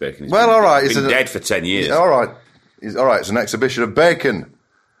Francis Bacon. He's all right. He's been dead for 10 years. All right. All right, it's an exhibition of bacon.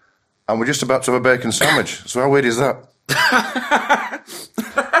 And we're just about to have a bacon sandwich. So how weird is that?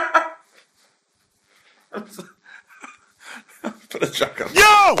 Put a track on.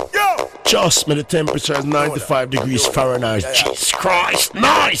 Yo! Trust me, the temperature is 95 degrees Fahrenheit. Jesus Christ,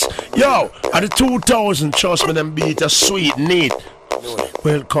 nice! Yo, at the 2000, trust me, them beat a sweet neat.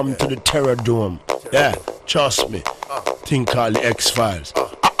 Welcome to the Terror Dome. Yeah, trust me. Thing called the X-Files.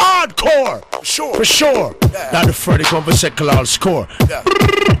 Hardcore! For sure. Now the Freddy come for secular score.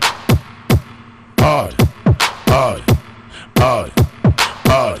 Hard.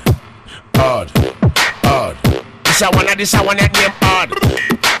 This I want that name hard.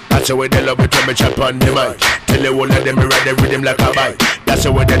 That's the way they love it when me chat on the mic. Tell you all of them me ride the rhythm like a bike. That's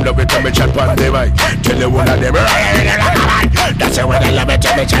the way they love it when me chat on the mic. Tell you all of them me ride the rhythm like a bike. That's the way they love it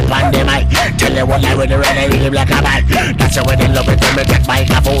when me chat on the mic. Tell you all of them ride the rhythm like a bike. That's the way they love it when me get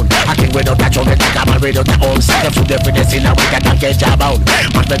microphone. I think we don't touch on the take a man read out the home set of the fitness in a week and I get job out.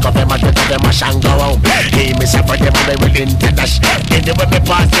 But make up them, mash and go home. Hey, me suffer them and they will international. Anyway, me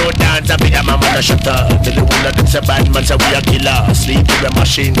pass through dance and be a man and a shutter. Till the one of them say bad man, say we a killer. Sleep with a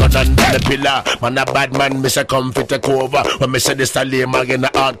machine gun under the pillar. Man a bad man, me say come fit take over. When me say this a lame again a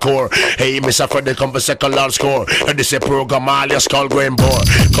hardcore. Hey, me suffer they come for second large score. And this a program all your skull going bore.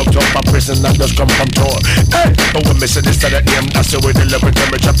 Come to up a prison and just come from tour. Hey, but when me say this a the aim, that's the way they love it when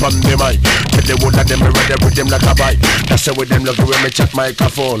me chat on the mic. Till the one of them me ready with them like a bite. That's the way them love it when me chat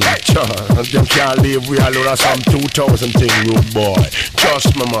microphone. And them can't leave we all over some 2000 thing, rude boy.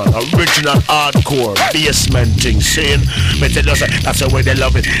 Trust me man, original hardcore basement thing. Saying, me tell you that's the way they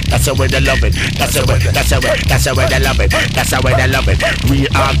love it. That's the way they love it. That's the way they love it. That's the way they love it. Real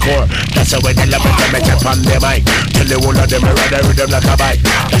hardcore. That's the way they love it. When me chat on the mic. Till the one of them me ready with them like a bite.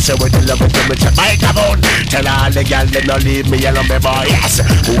 That's the way they love it when me chat microphone. Tell all the girls they don't leave me alone, me boy. Yes.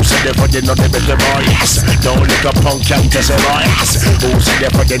 Who said they for the not the better boy? Yes. Don't look a punk and just say boy. Yes. Who said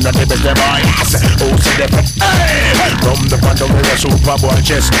they for the not the better boy? Yes. Who said they for from the bottom of the super boy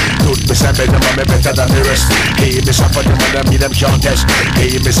chest. Don't be sad, them me better than the rest. Hey, me suffer them and me them can't test.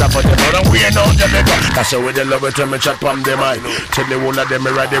 Hey, me suffer them and we ain't out them ever. That's the way they love it when me chat from the mic. Tell the whole of them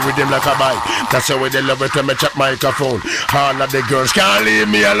me ride with them like a bike. That's the way they love it when me chat microphone. All of the girls can't leave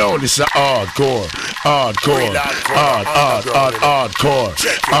me alone. This is hardcore, hardcore, hardcore,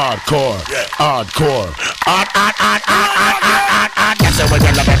 hardcore, hardcore, That's the way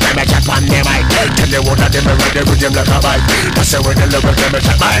they love it when me chat from the mic. Tell the whole of them me ride with them like a bike. That's the way they love it when me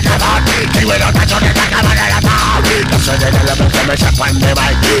chat microphone. They will not touch on it like a man. That's the way they love it when me chat from the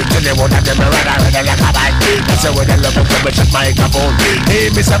mic. Tell the whole of them me ride with them like a bike. That's the way they love it when me chat microphone. Hey,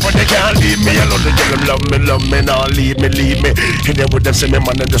 me say but they can't leave me alone. They tell them love me, now leave me. Hey, they would them say me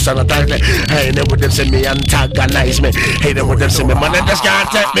man and just sanitize me. Hey, they would them say me antagonize me. Hey, they would them say me man and just can't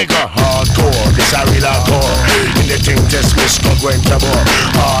take me. Go hardcore, this a real hardcore. In the thing test me skull going to war.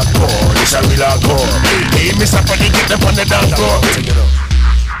 Hardcore, this a real hardcore. Hey, me say but they get them on the dance floor.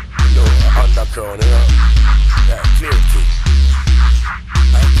 Underground, you know. Yeah, clear it.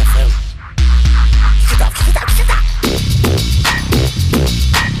 Microphone. Get up.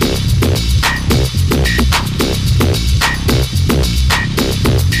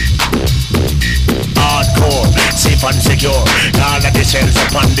 Hardcore, safe and secure. All of the cells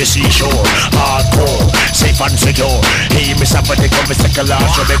upon the seashore. Hardcore, safe and secure. Hey, me suffer the come second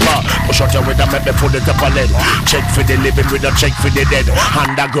last show before. Push out your with a make me put it up a lid. Check for the living with a check for the dead.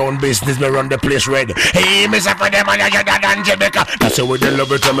 Underground business me run the place red. Hey, me suffer them and I get that and Jamaica. That's the way they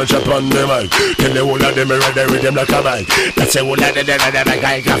love it when me chop on the mic. Tell the whole of them me ride there with them like a bike. That's the whole of them like a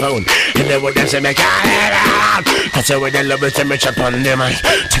microphone. And they would them say me can't hear out. That's the way they love it when me chop on the mic.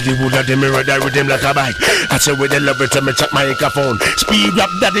 Tell the whole of them me ride there with them like a bike. That's the way they love it when me chop microphone. Speed up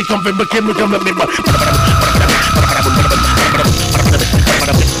daddy come from me come let me.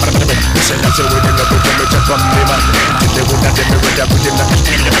 That's the way they love it when me chop on the mic. Tell the whole of them me ride there with them like a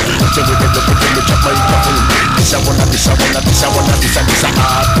bike. That's the way they love it when me chop microphone. This a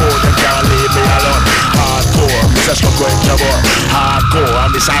hardcore, they can't leave me alone. Hardcore, Mr. Scott going to war. Hardcore,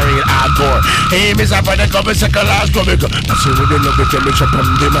 and this a real hardcore. Hey, Mr. Friday, come and second last go. That's the way they love it when me chop on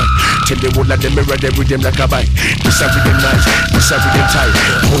the mic. Till the whole of them me ready with them like a bike. This a rhythm nice, this a rhythm tight.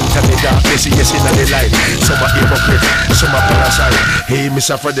 Out of the darkness, yes in the light. Some are hypocrite, some are parasite. Hey,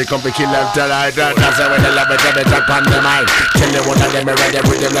 Mr. Friday, come and kill after light. That's the way they love it when me chop on the mic. Till the whole of them me ready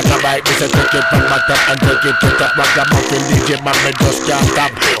with them like a bike. This a take it from back up and take it to top. Rock the fucking DJ, man, me just can't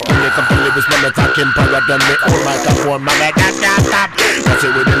stop. Only come to live with me talking power than me own microphone, man, I can't stop. That's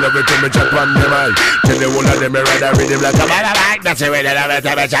the way they love it when me chop on the mic. Tell the whole of them me ride a rhythm like a bike. That's the way they love it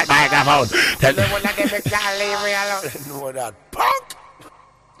when me chop microphone. Tell the whole of them me can't leave me alone. Know that punk.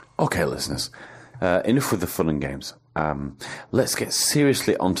 Okay, listeners, enough with the fun and games. Let's get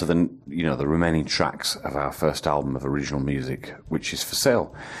seriously onto the remaining tracks of our first album of original music, which is for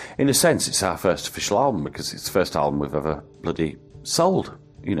sale. In a sense, it's our first official album because it's the first album we've ever bloody sold,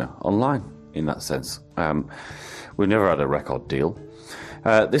 online. In that sense, we've never had a record deal.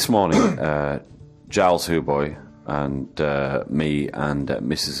 This morning, Giles Hooboy and me and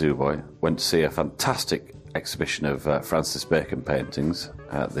Mrs. Hooboy went to see a fantastic exhibition of Francis Bacon paintings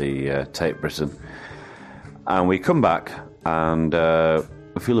at the Tate Britain. And we come back and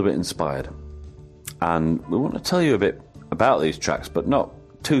we feel a bit inspired. And we want to tell you a bit about these tracks, but not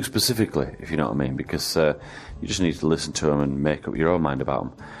too specifically, if you know what I mean, because you just need to listen to them and make up your own mind about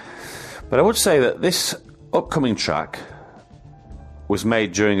them. But I would say that this upcoming track was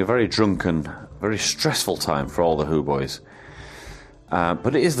made during a very drunken, very stressful time for all the Hooboys.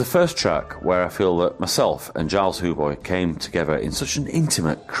 But it is the first track where I feel that myself and Giles Hooboy came together in such an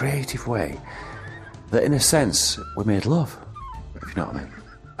intimate, creative way. that in a sense we made love, if you know what I mean.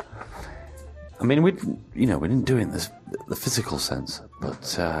 I mean, we didn't do it in the physical sense,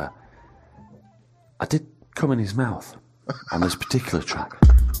 but I did come in his mouth on this particular track.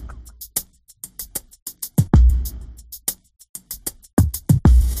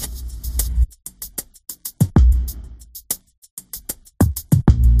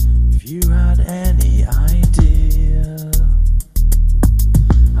 If you had any idea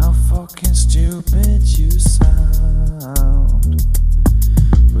how fucking stupid you sound,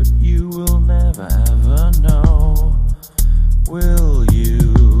 but you will never ever know, will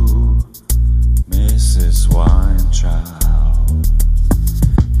you, Mrs. Weintraub?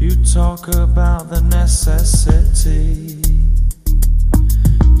 You talk about the necessity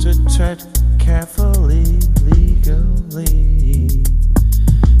to tread carefully, legally.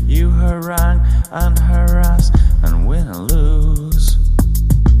 You harangue and harass and win and lose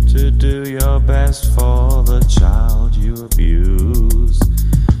to do your best for the child you abuse.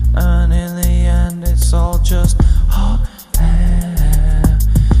 And in the end it's all just hot air,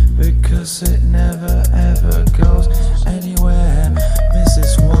 because it never ever goes anywhere.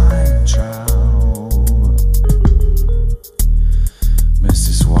 Mrs. Weintraub,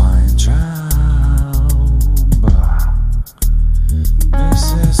 Mrs. Weintraub,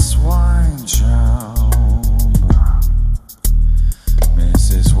 Mrs. Weintraub,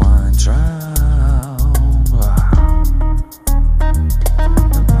 Mrs. Weintraub.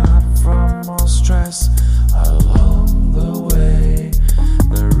 Apart from more stress along the way,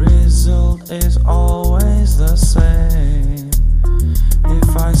 the result is always the same.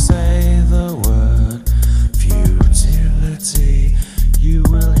 If I say the word futility, you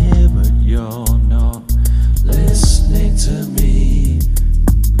will hear, but you're not listening to me.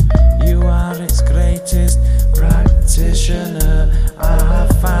 You are its greatest practitioner. I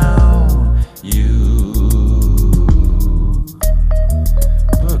have found you,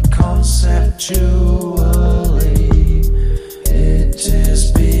 but conceptually it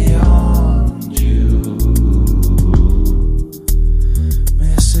is beyond you.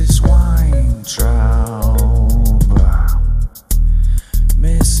 Mrs. Weintraub,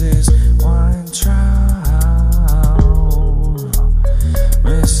 Mrs. Weintraub,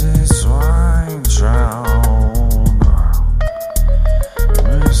 Mrs. Weintraub,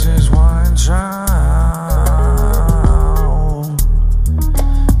 Mrs. Weintraub.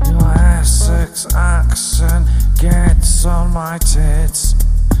 Your Essex accent gets on my tits,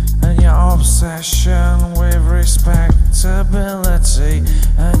 and your obsession with respectability,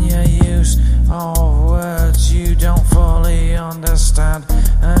 and your use of words you don't fully understand,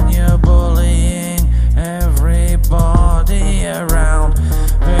 and you're bullying everybody around.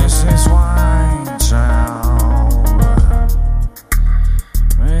 Mrs. Weintraub,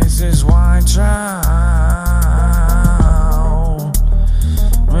 Mrs. Weintraub,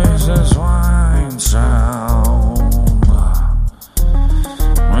 Mrs. Weintraub,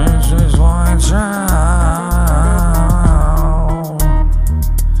 Mrs. Weintraub.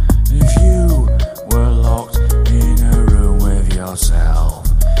 If you were locked in a room with yourself,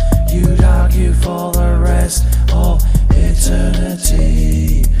 you'd argue for the rest of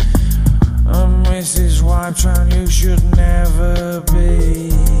eternity. Mrs. Weintraub, you should never be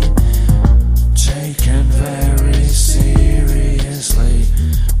taken very seriously.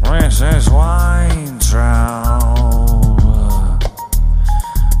 Mrs. Weintraub,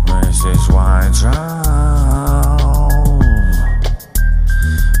 Mrs. Weintraub,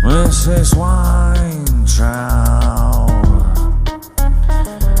 Mrs. Weintraub,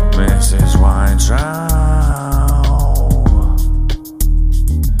 Mrs. Weintraub.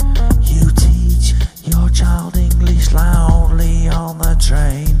 You teach your child English loudly on the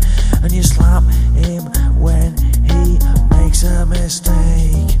train, and you slap him when he makes a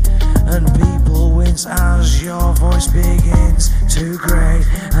mistake, and people wince as your voice begins to grate,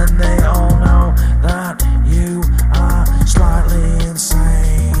 and they all know that you are slightly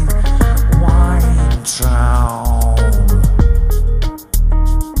insane. Weintraub,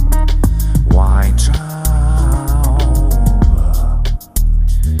 Weintraub,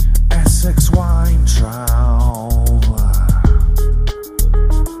 Essex Weintraub,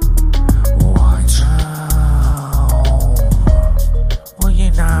 Weintraub. Well,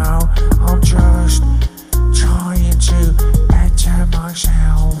 you know, I'm just trying to better myself.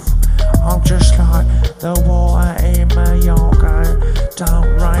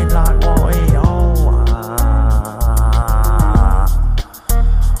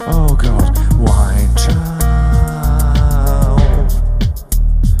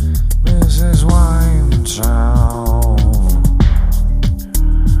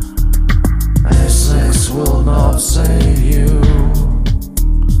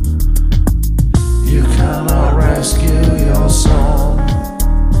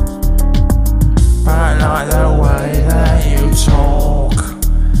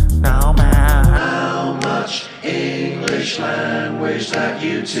 that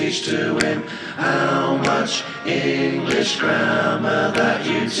you teach to him? How much English grammar that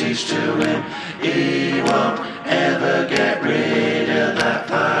you teach to him? He won't ever get rid of that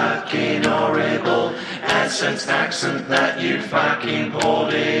fucking horrible accent that you fucking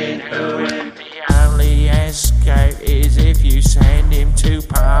poured into him. The only escape is if you send him to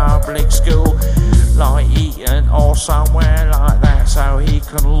public school, like Eton or somewhere like that, so he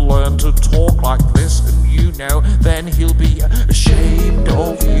can learn to talk like this, and you know, then he'll be ashamed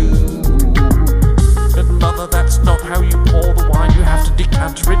of you. But mother, that's not how you pour the wine, you have to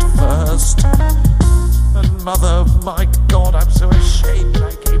decanter it first. And mother, my God, I'm so ashamed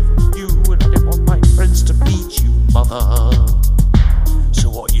I came from you, and I didn't want my friends to meet you, mother. So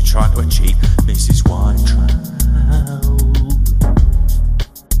what are you trying to achieve, Mrs. Weintraub?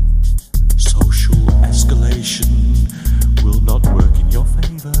 Social escalation will not work in your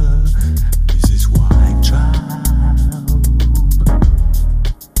favor, Mrs. Weintraub.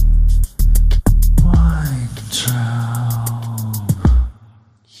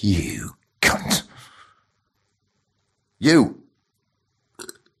 You cunt. You.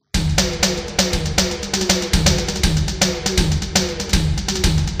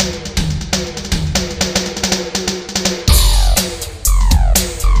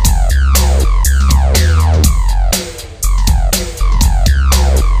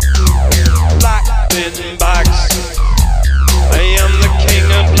 Black bin bags. I am the king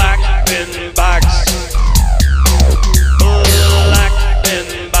of black bin bags. Black bin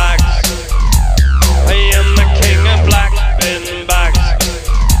bags. I am the king of black bin bags.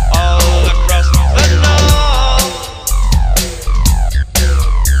 All across the north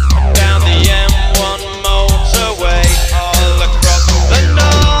and down the M1 motorway. All across the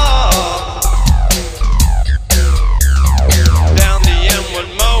north, down the M1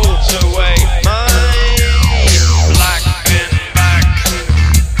 motorway. My black bin bags.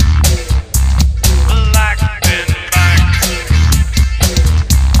 Black bin bags.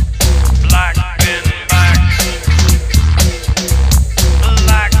 Black bin bags.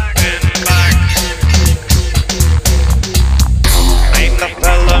 Black bin bags. Ain't the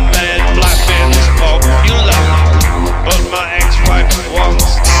fella made black bins popular, but my ex-wife wants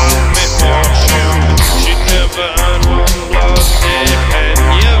to me fortune. She never earned one bloody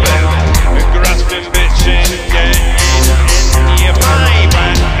penny of it. A grasping bitch ain't getting any of my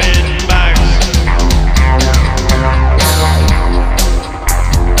black bin bags.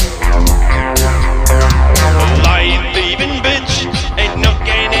 A lying thieving bitch ain't not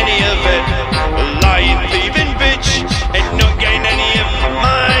getting any of it. A lying thieving bitch ain't not getting any of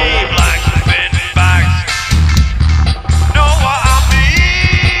my black bin bags. Know what I mean?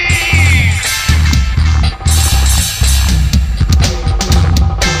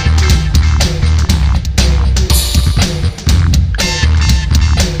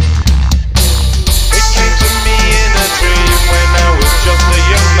 It came to me in a dream when I was just a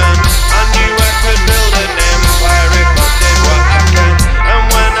young man. I knew I could build an empire if I did what I can. And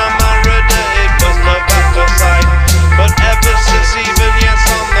when I married her, it was love at first sight. But ever since, even yes,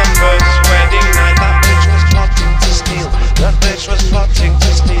 on the first wedding night, that bitch was plotting to steal. That bitch was plotting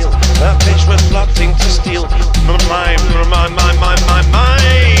to steal. That bitch was plotting to steal my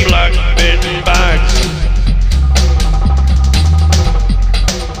black bin bags.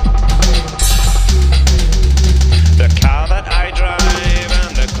 The car that I drive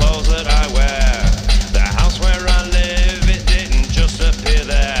and the clothes that I wear, the house where I live, it didn't just appear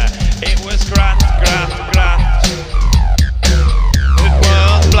there. It was graft. It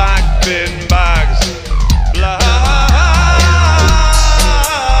was black bin bags. Black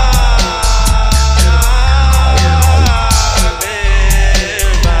bin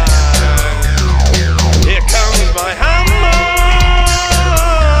bags. Here comes my hammer,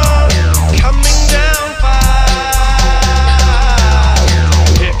 coming down fast.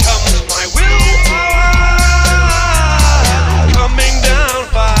 Here comes my willpower, coming down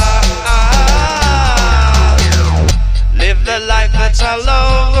fast. Live the life that I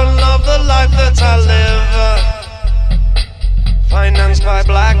love and love the life that I live. Financed by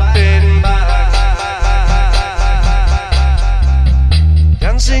black bin bags.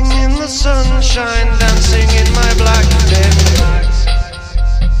 Dancing in the sunshine, dancing in my black bin bags.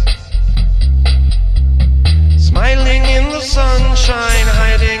 Smiling in the sunshine,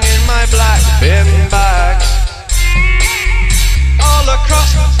 hiding in my black bin bags. All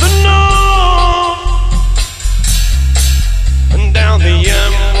across the north and down the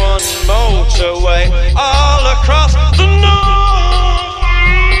M1 motorway. All across the north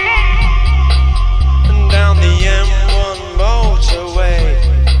and down the M1 motorway.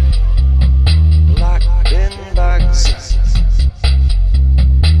 Black bin bags.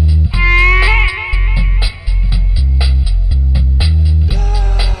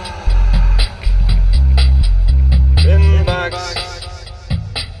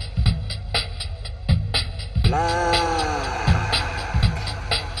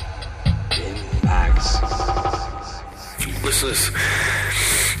 listeners,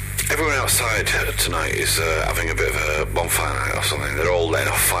 everyone outside tonight is having a bit of a bonfire night or something. They're all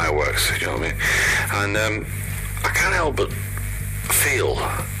letting off fireworks, you know what I mean? And I can't help but feel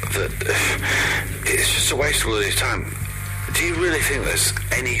that it's just a waste of all your time. Do you really think there's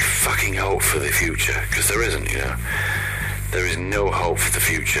any fucking hope for the future? Because there isn't, you know. There is no hope for the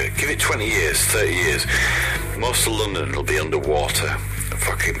future. Give it 20 years, 30 years. Most of London will be underwater.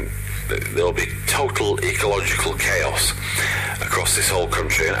 There'll be total ecological chaos across this whole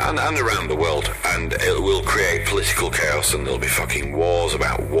country and around the world. And it will create political chaos, and there'll be fucking wars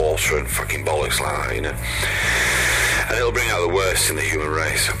about water and fucking bollocks like that, you know. And it'll bring out the worst in the human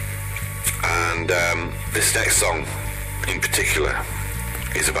race. And this next song in particular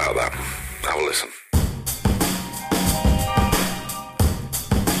is about that. Have a listen.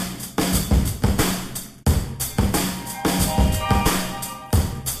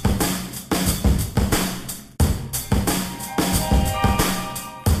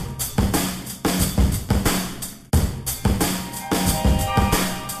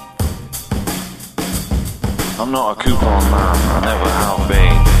 I'm not a coupon man, I never have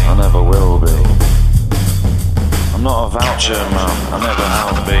been, I never will be. I'm not a voucher man, I never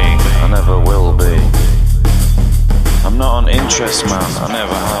have been, I never will be. I'm not an interest man, I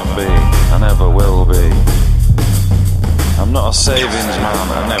never have been, I never will be. I'm not a savings man,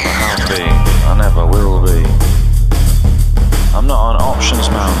 I never have been, I never will be. I'm not an options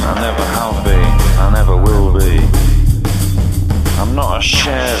man, I never have been, I never will be. I'm not a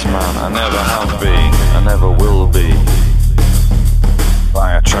shares man, I never have been, I never will be.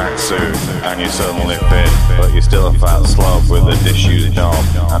 Buy a tracksuit and you suddenly fit, but you're still a fat slob with a disused knob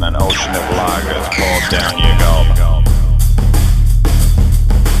and an ocean of lagers poured down your gob.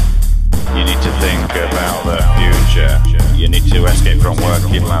 You need to think about the future. You need to escape from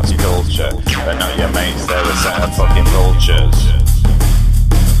working class culture. They're not your mates, they're a set of fucking vultures.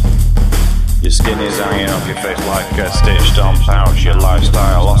 Your skin is hanging off your face like a stitched on pouch. Your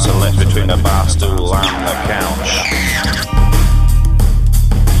lifestyle oscillates between the bar stool and the couch.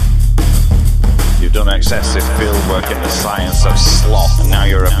 You've done excessive field work in the science of sloth, and now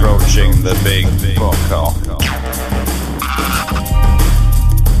you're approaching the big fuck off.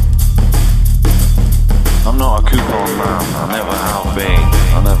 I'm not a coupon man, I never have been,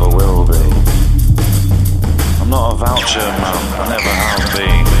 I never will be. I'm not a voucher man, I never have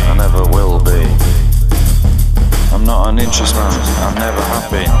been, I never will be. I'm not an interest man, I never have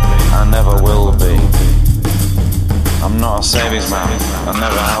been, I never will be. I'm not a savings man, I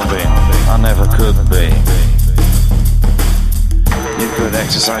never have been, I never could be. You could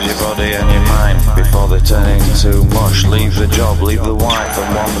exercise your body and your mind before they turn into mush. Leave the job, leave the wife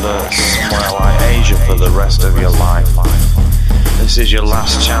and wander somewhere like Asia for the rest of your life. This is your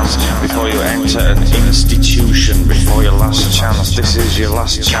last chance before you enter an institution. Before your last chance, this is your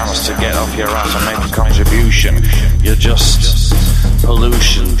last chance to get off your ass and make a contribution. You're just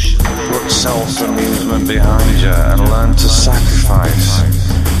pollution. Put self-amusement behind you and learn to sacrifice.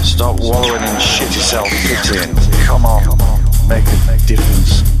 Stop wallowing in shitty self-pitying. Come on, make a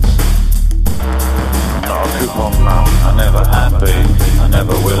difference. I'm not a coupon man, I never have been, I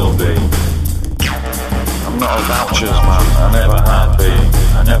never will be. I'm not a vouchers man, I never have been,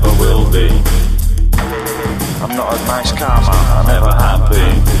 I never will be. I'm not a nice car man, I never have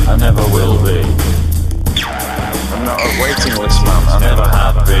been, I never will be. I'm not a waiting list man, I never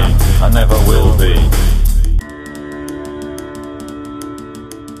have been, I never will be.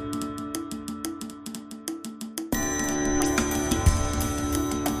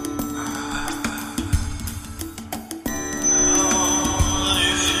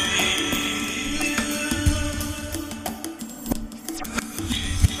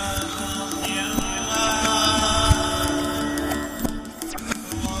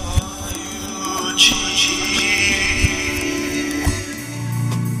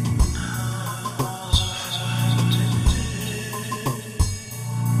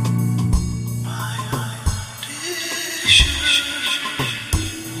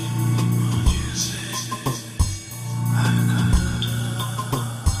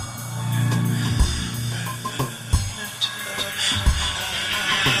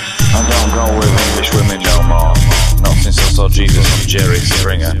 Jesus on Jerry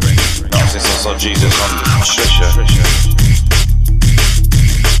Springer. Not since I saw Jesus on Trisha.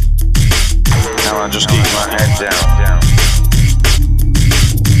 Now I just keep my head down.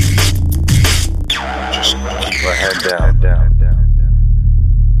 Just keep my head down.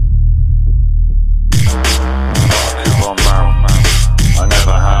 Coupon man, I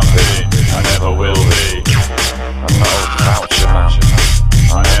never have been, I never will be. I'm not a voucher man,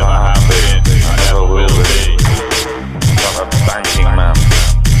 I never have been, I never will be.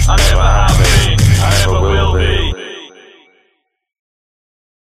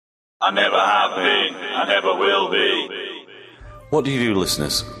 I never have been, I never will be. What do you do,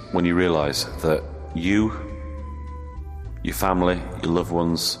 listeners, when you realise that you, your family, your loved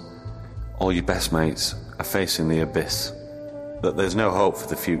ones, all your best mates are facing the abyss? That there's no hope for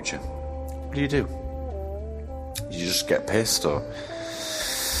the future? What do? You just get pissed or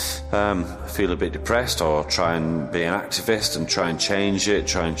feel a bit depressed, or try and be an activist and try and change it,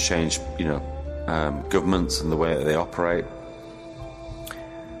 governments and the way that they operate?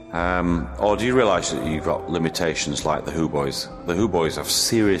 Or do you realise that you've got limitations like the Who Boys? The Who Boys have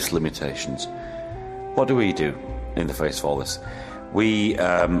serious limitations. What do we do in the face of all this? We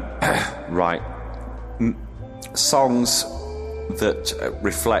write songs that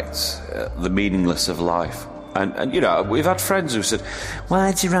reflect the meaningless of life. And we've had friends who said,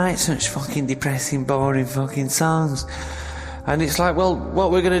 why do you write such fucking depressing, boring fucking songs? And it's like, well,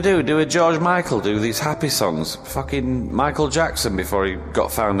 what we're going to do a George Michael, do these happy songs? Fucking Michael Jackson, before he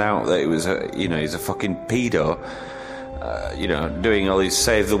got found out that he was he's a fucking pedo, doing all these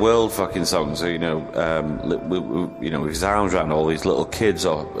Save the World fucking songs, with his arms around all these little kids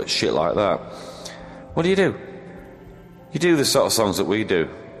or shit like that. What do? You do the sort of songs that we do,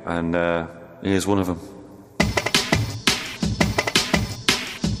 and here's one of them.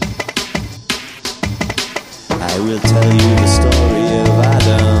 I will tell you the story of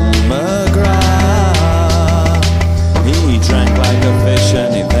Adam McGrath. He drank like a fish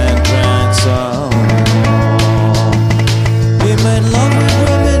and he then drank some more. He made love with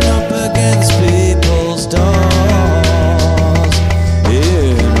women up against people's doors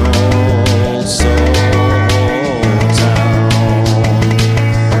in Old Soul Town.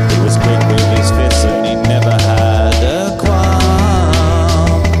 He was quick with his fists and he never had a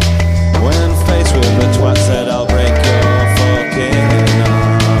qualm. When faced with a twat said, I'll break your fucking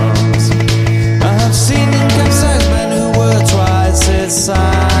arms. I've seen him capsize men who were twice his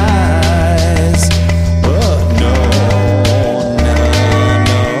size, but no, never,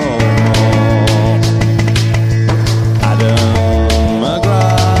 no more. Adam McGrath.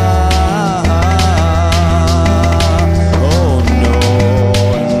 Oh no,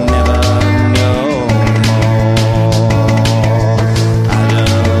 never, no more.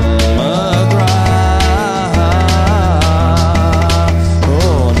 Adam McGrath.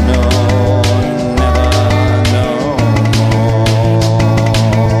 Oh no, never, no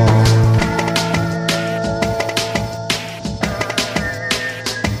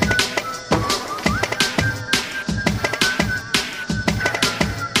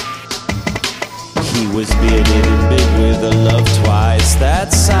He was bearded and big with a love twice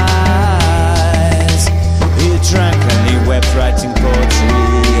that size. He drank and he wept writing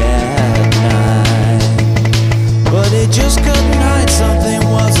poetry at night. But he just couldn't hide, something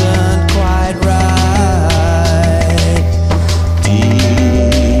wasn't quite right.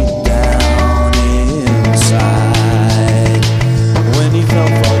 Deep down inside, when he fell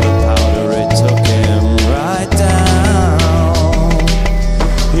for the powder, it took him right down.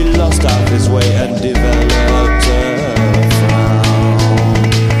 He lost out his way and developed a frown.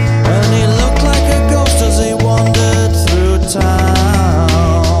 And he looked like a ghost as he wandered through town.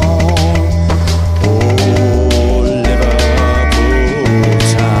 Oh, Liverpool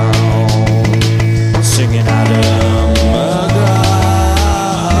town, singing Adam McGrath.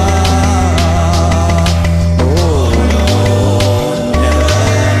 Oh no, never,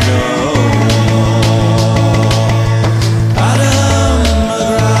 no more. Adam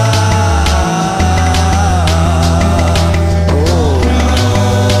McGrath. Oh no,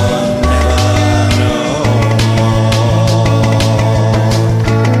 never, no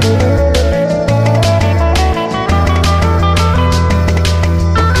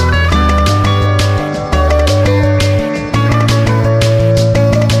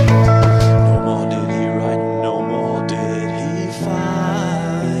No more did he write, no more did he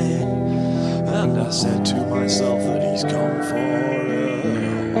fight. And I said to myself that he's gone for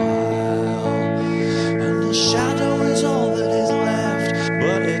a while. And the shadow is all that is left,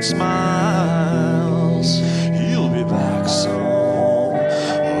 but it smiles. He'll be back some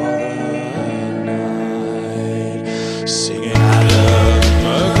other night, singing Adam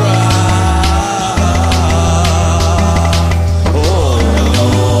McGrath. Oh no,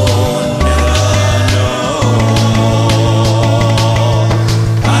 never, no more.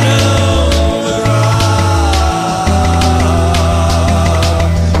 Adam McGrath.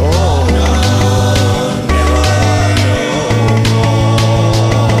 Oh no, never, no more.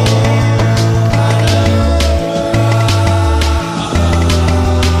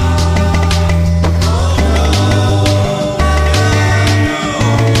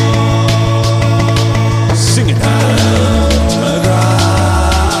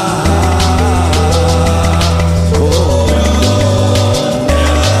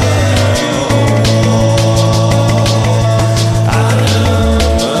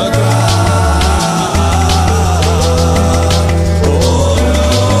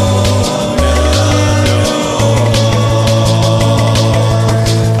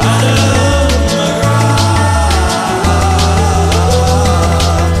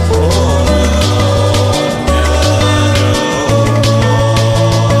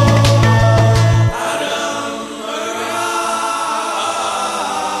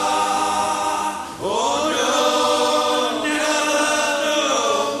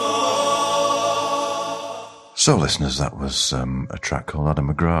 So, listeners, that was a track called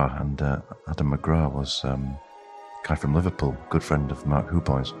Adam McGrath, and Adam McGrath was a guy from Liverpool, good friend of Mark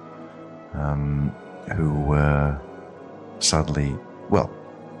Hooboy's, who sadly, well,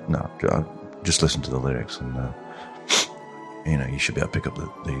 no, just listen to the lyrics, and you should be able to pick up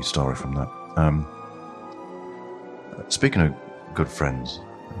the story from that. Speaking of good friends,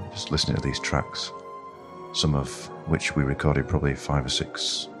 just listening to these tracks, some of which we recorded probably 5 or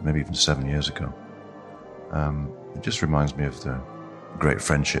 6, maybe even 7 years ago. It just reminds me of the great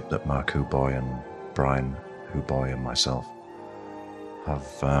friendship that Mark Hooboy and Brian Hooboy and myself have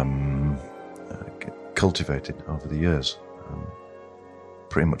cultivated over the years.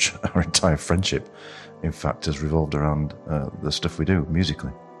 Pretty much our entire friendship, in fact, has revolved around the stuff we do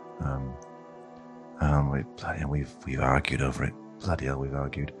musically. And we've argued over it. Bloody hell, we've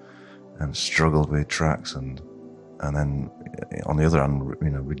argued and struggled with tracks, and then on the other hand,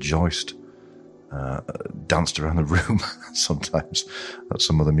 rejoiced, danced around the room sometimes at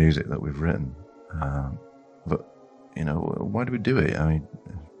some of the music that we've written. But why do we do it? I mean,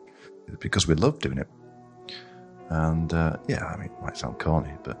 it's because we love doing it. And it might sound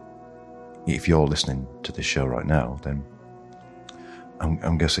corny, but if you're listening to this show right now, then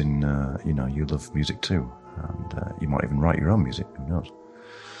I'm guessing you love music too, and you might even write your own music. Who knows?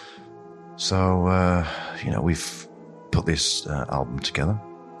 So we've put this album together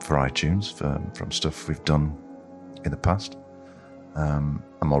for iTunes from stuff we've done in the past, and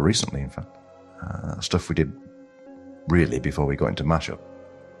more recently, in fact, stuff we did really before we got into mashup,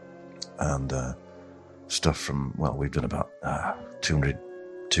 and stuff from, well, we've done about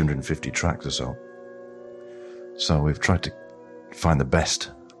 250 tracks or so. So we've tried to find the best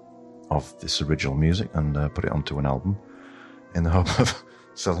of this original music and put it onto an album in the hope of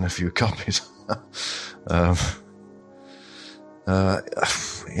selling a few copies. I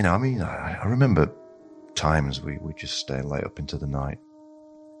remember times we would just stay late up into the night,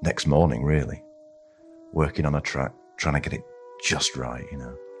 next morning really, working on a track, trying to get it just right,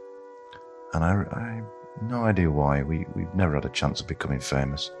 And I have no idea why. We've never had a chance of becoming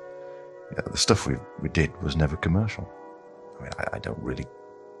famous. The stuff we did was never commercial. I mean, I don't really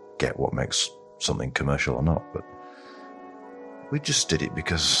get what makes something commercial or not, but we just did it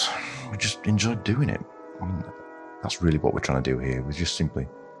because we just enjoyed doing it. I mean, that's really what we're trying to do here. We're just simply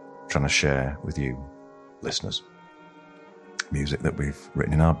trying to share with you, listeners, music that we've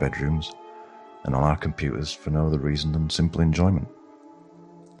written in our bedrooms and on our computers for no other reason than simple enjoyment.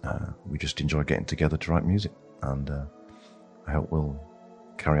 We just enjoy getting together to write music, and I hope we'll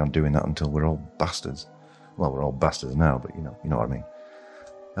carry on doing that until we're all bastards. Well, we're all bastards now, but you know what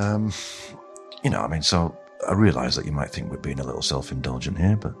I mean. So I realise that you might think we're being a little self-indulgent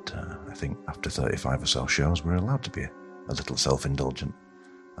here, but I think after 35 or so shows, we're allowed to be a little self-indulgent.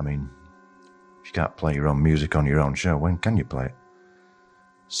 I mean, if you can't play your own music on your own show, when can you play it?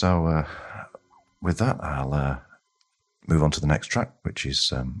 So with that, I'll move on to the next track, which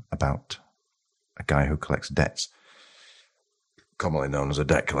is about a guy who collects debts, commonly known as a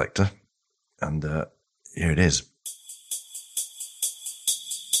debt collector. And here it is.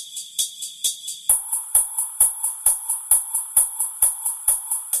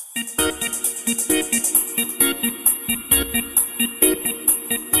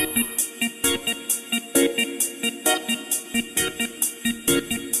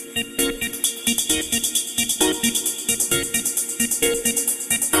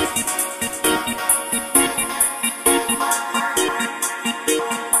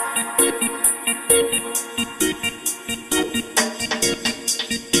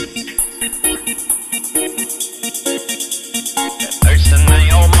 Person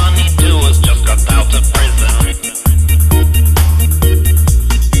your money to us just got out of prison.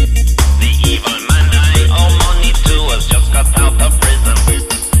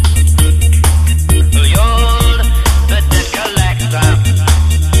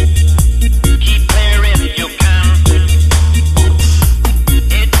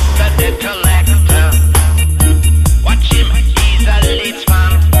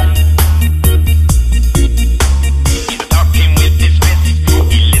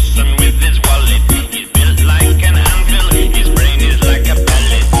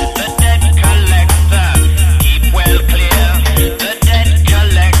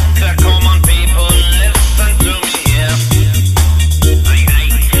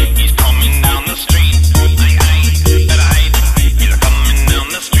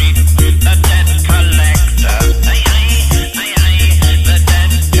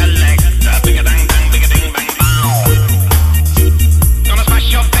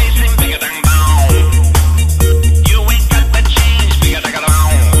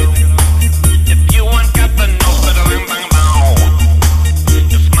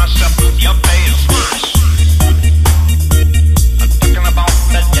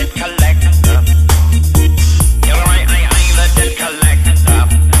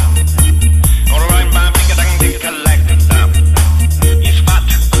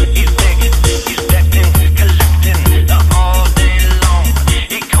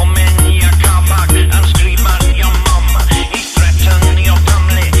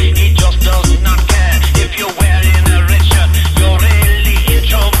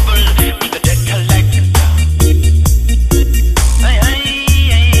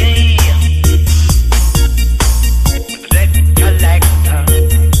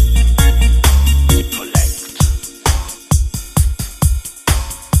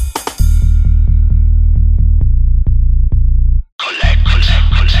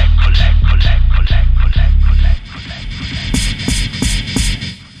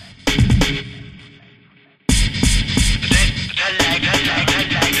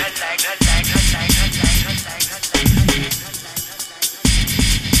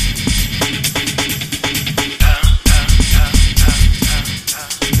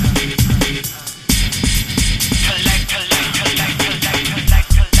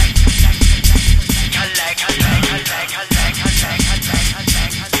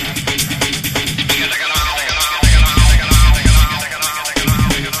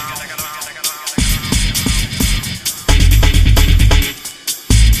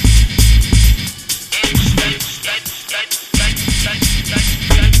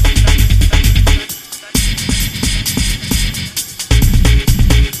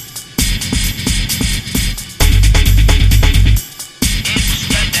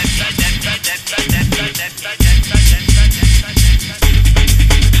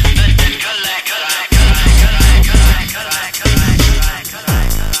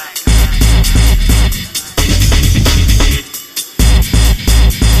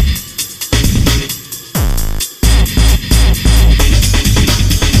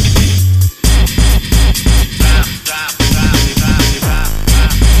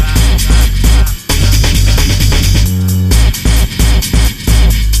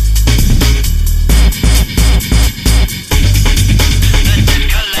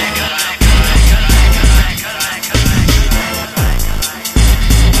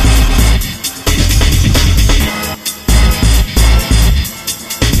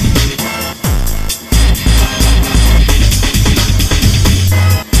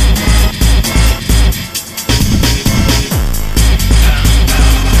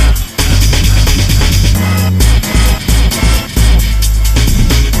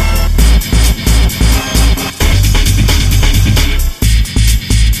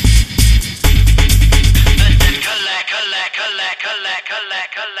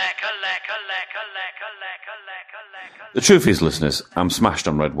 The truth is, listeners, I'm smashed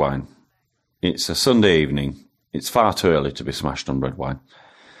on red wine. It's a Sunday evening. It's far too early to be smashed on red wine.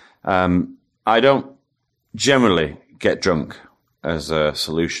 I don't generally get drunk as a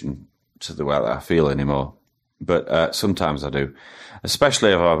solution to the way that I feel anymore, but sometimes I do,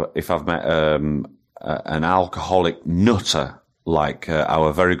 especially if I've met an alcoholic nutter like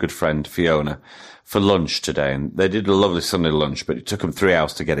our very good friend Fiona for lunch today. And they did a lovely Sunday lunch, but it took them 3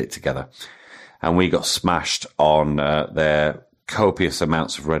 hours to get it together. And we got smashed on their copious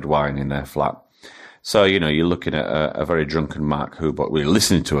amounts of red wine in their flat. So, you know, you're looking at a very drunken Mark Hooboy. We're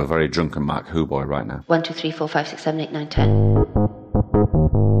listening to a very drunken Mark Hooboy right now. 1, 2, 3, 4, 5, 6, 7, 8, 9, 10.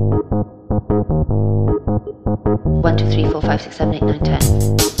 1, 2, 3, 4, 5, 6, 7, 8, 9, 10.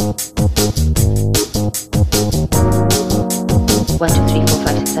 1, 2, 3, 4,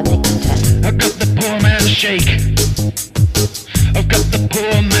 5, 6, 7, 8, 9, 10. I got the poor man shake. I've got the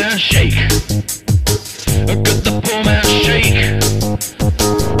poor man shake. I got the poor man shake.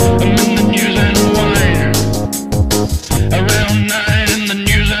 I'm in the news and wine. Around 9 in the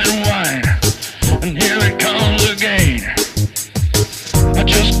news and wine. And here it comes again. I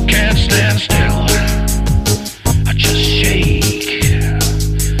just can't stand still. I just shake.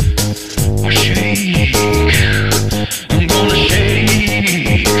 I shake. I'm gonna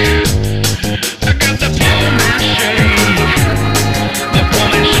shake. I got the poor man shake. The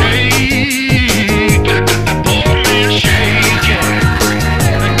poor man shake. I got the poor man shake.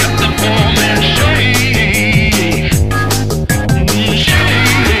 I got the poor man shake. Shake.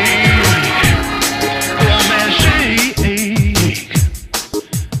 Poor man shake.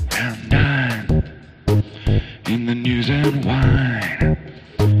 And 9 in the news and wine.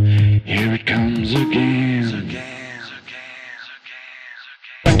 Here it comes again.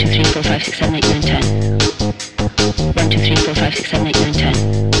 1, 2, 3, 4, 5, 6, 7, 8, 9, 10. 1, 2, 3, 4, 5, 6, 7, 8, 9, 10.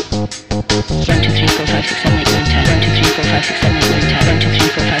 1, 2, 3, 4, 5, 6, 7, 8, 9, 10. 1, 2, 3, 4, 5, 6, 7, 8, 9, 10. 1, 2, 3,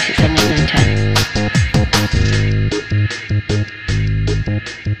 4, 5, 6, 7, 8, 9, 10.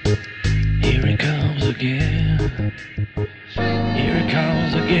 Here it comes again. Here it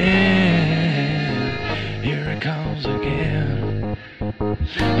comes again. Here it comes again.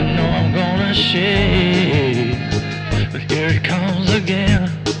 I know I'm gonna shake, but here it comes again.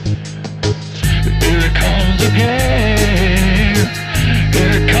 Here it comes again.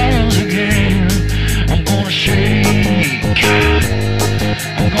 Here it comes again. I'm gonna shake.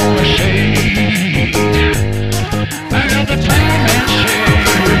 I'm gonna shake. I got the poor man shake.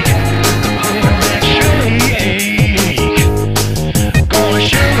 The poor man shake. I'm gonna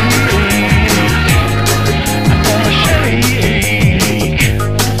shake. I'm gonna shake.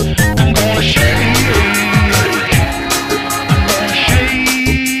 I'm gonna shake. I'm gonna shake.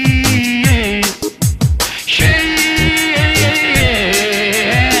 Shake.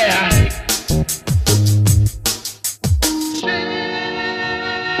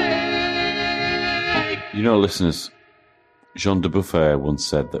 You know, listeners, Jean Dubuffet once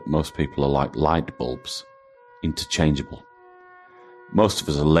said that most people are like light bulbs, interchangeable. Most of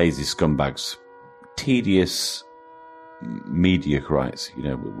us are lazy scumbags, tedious mediocrites, you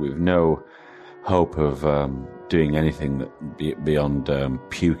know, with no hope of doing anything that beyond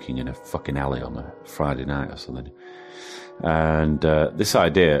puking in a fucking alley on a Friday night or something. And this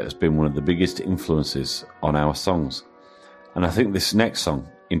idea has been one of the biggest influences on our songs. And I think this next song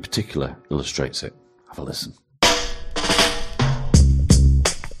in particular illustrates it. Have a listen.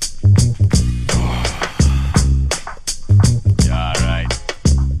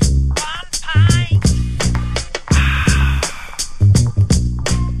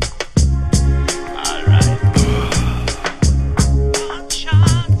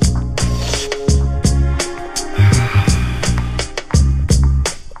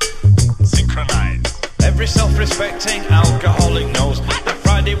 Every self-respecting alcoholic knows that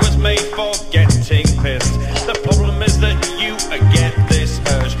Friday was made for getting pissed. The problem is that you get this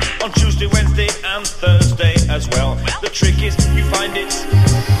urge on Tuesday, Wednesday and Thursday as well. The trick is you find it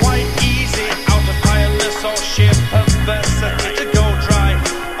quite easy out of tiredness or sheer perversity to go dry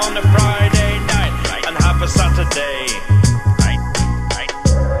on a Friday night and have a Saturday.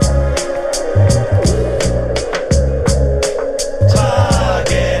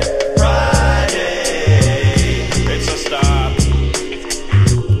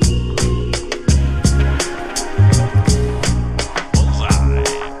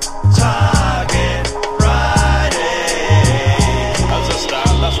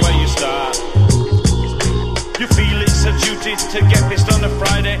 To get pissed on a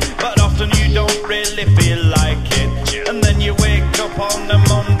Friday, but often you don't really feel like it. And then you wake up on a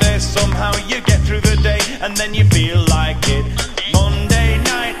Monday, somehow you get through the day, and then you feel like it. Monday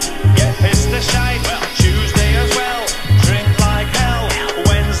night, get pissed a shite. Tuesday as well,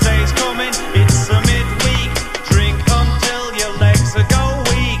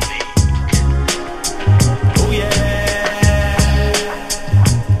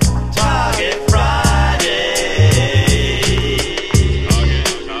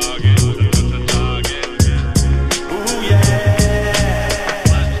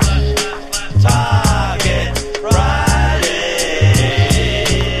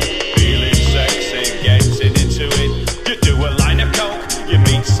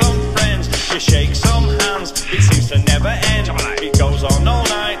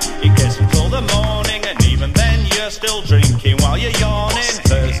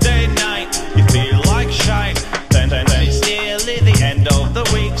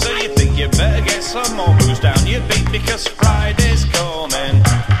 you better get some more booze down your beat because Friday's coming.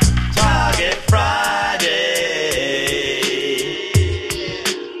 Target Friday.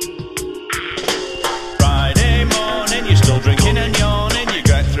 Friday morning, you're still drinking and yawning. You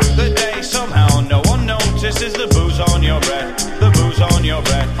get through the day somehow. No one notices the booze on your breath. The booze on your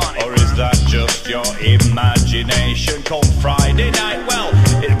breath. Or is that just your imagination? Come Friday night, well,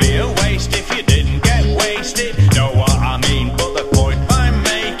 it'd be a waste if you didn't get wasted. Know what I mean? But the point I'm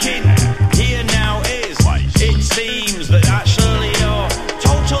making here now is, it seems that actually you're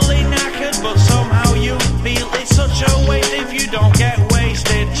totally knackered, but somehow you feel it's such a waste if you don't get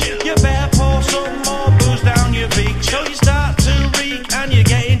wasted. You better pour some more booze down your beak, so you start to reek and you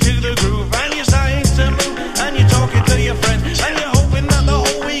get into the groove and you're starting to move and you're talking to your friends and you're hoping that the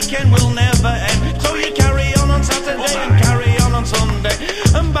whole weekend will never end. So you carry on Saturday and carry on Sunday,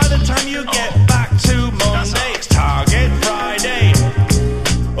 and by the time you get back to Monday, it's Target Friday.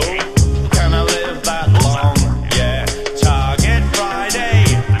 Oh, can I live that long? Yeah, Target Friday.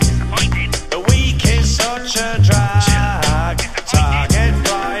 The week is such a drag. Target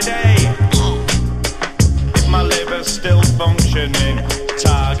Friday. If my liver's still functioning,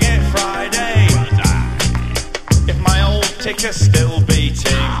 Target Friday. If my old ticker's still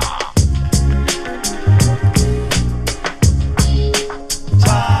beating,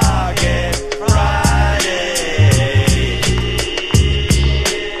 Target Friday.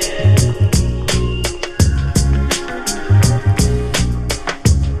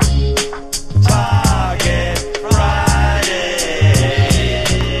 Target Friday. Target Friday. Target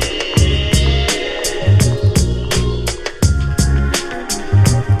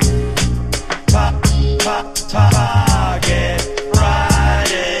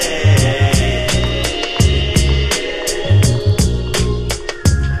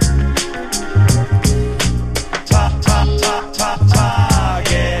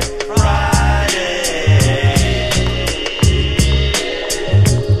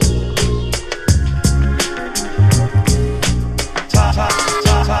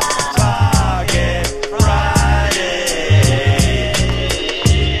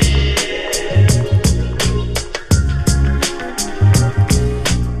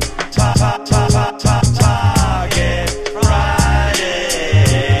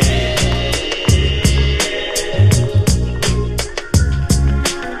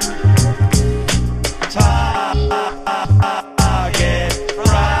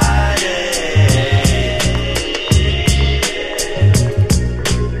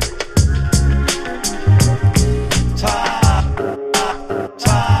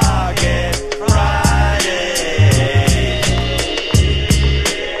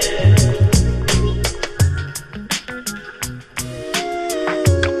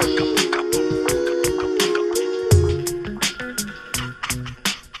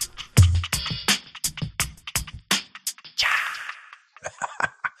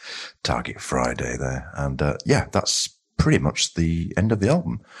Target Friday there. And yeah, that's pretty much the end of the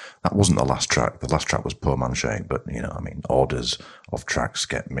album. That wasn't the last track. The last track was Poor Man Shake, but, you know, I mean, orders of tracks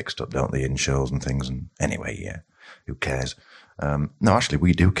get mixed up, don't they, in shows and things. And anyway, yeah, who cares? No, actually,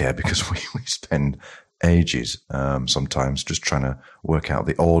 we do care because we spend ages sometimes just trying to work out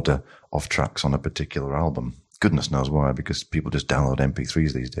the order of tracks on a particular album. Goodness knows why, because people just download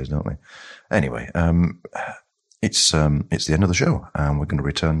MP3s these days, don't they? Anyway, it's the end of the show, and we're going to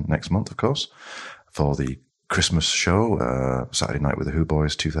return next month, of course, for the Christmas show, Saturday Night with the Who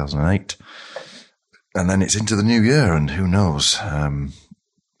Boys 2008. And then it's into the new year, and who knows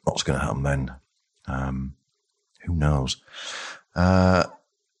what's going to happen then. Who knows?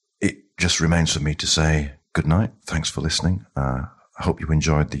 It just remains for me to say good night. Thanks for listening. I hope you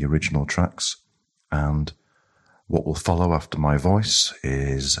enjoyed the original tracks, and what will follow after my voice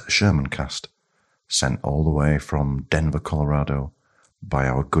is Sherman Cast, sent all the way from Denver, Colorado, by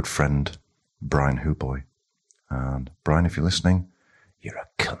our good friend, Brian Hooboy. And Brian, if you're listening, you're a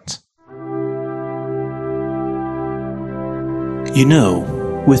cunt. You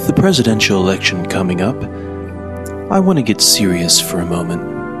know, with the presidential election coming up, I want to get serious for a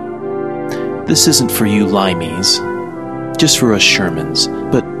moment. This isn't for you limeys, just for us Shermans,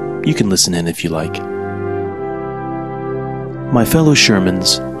 but you can listen in if you like. My fellow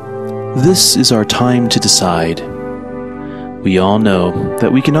Shermans, this is our time to decide. We all know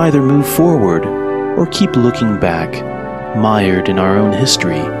that we can either move forward or keep looking back, mired in our own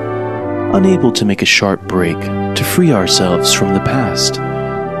history, unable to make a sharp break to free ourselves from the past.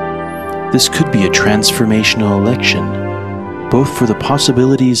 This could be a transformational election, both for the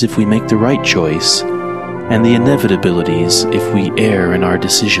possibilities if we make the right choice and the inevitabilities if we err in our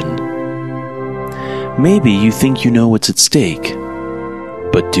decision. Maybe you think you know what's at stake,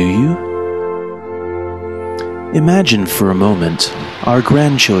 but do you? Imagine for a moment our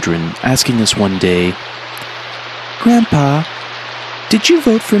grandchildren asking us one day, Grandpa, did you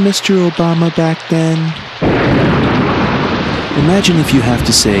vote for Mr. Obama back then? Imagine if you have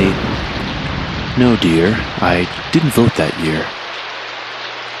to say, no, dear, I didn't vote that year.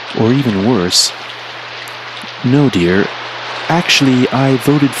 Or even worse, no, dear, actually, I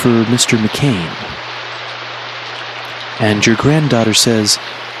voted for Mr. McCain. And your granddaughter says,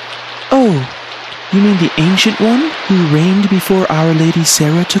 oh, you mean the ancient one who reigned before Our Lady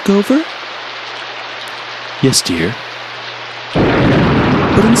Sarah took over? Yes, dear.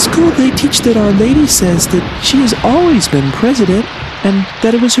 But in school they teach that Our Lady says that she has always been president and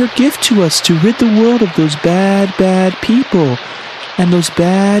that it was her gift to us to rid the world of those bad, bad people and those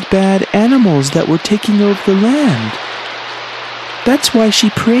bad, bad animals that were taking over the land. That's why she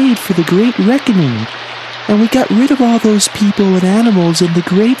prayed for the great reckoning, and we got rid of all those people and animals in the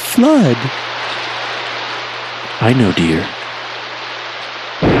great flood. I know, dear.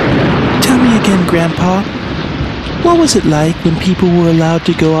 Tell me again, Grandpa, what was it like when people were allowed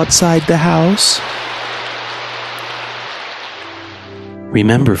to go outside the house?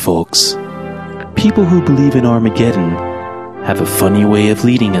 Remember, folks, people who believe in Armageddon have a funny way of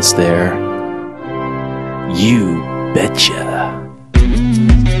leading us there. You betcha.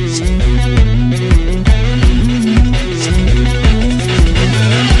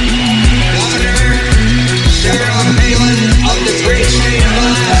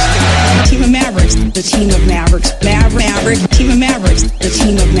 Team of Mavericks, the team of Mavericks, Maverick, team of Mavericks, the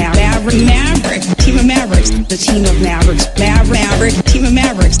team of Maverick, team of Mavericks, the team of Mavericks, Maverick, team of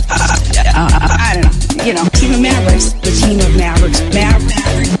Mavericks. I don't know, team of Mavericks, the team of Mavericks,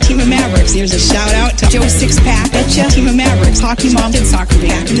 Maverick, team of Mavericks. Here's a shout out to Joe Sixpack, betcha, team of Mavericks, hockey mom did soccer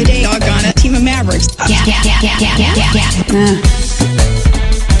back in the day, doggone it, team of Mavericks. Yeah.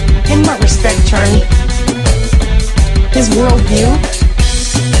 In what respect, Charlie? His worldview?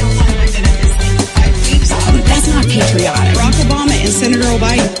 That's not patriotic. Barack Obama and Senator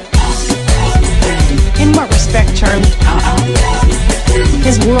Biden. In what respect, Charlie?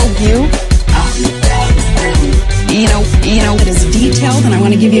 His worldview? It is detailed, and I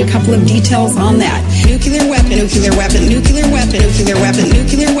want to give you a couple of details on that. Nuclear weapon, nuclear weapon, nuclear weapon, nuclear weapon,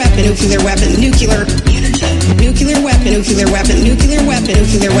 nuclear weapon, nuclear weapon, nuclear weapon, nuclear weapon, nuclear weapon,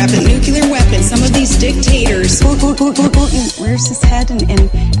 nuclear weapon, nuclear weapon. Some of these dictators. Putin rears his head and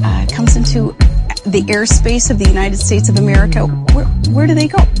comes into the airspace of the United States of America. Where do they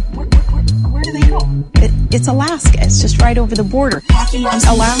go? Where do they go? It's Alaska. It's just right over the border.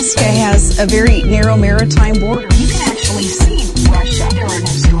 Alaska has a very narrow maritime border. You can actually see Russia.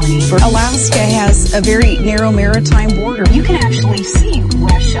 Alaska has a very narrow maritime border. You can actually see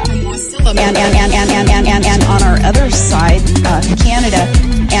Russia. And on our other side, Canada.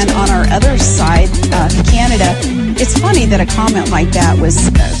 And on our other side, Canada. It's funny that a comment like that was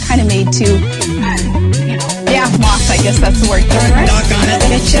kind of made to, mocked, I guess that's the word. Right. Doggone it.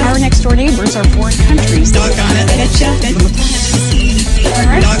 Our next door neighbors are foreign countries. Doggone it.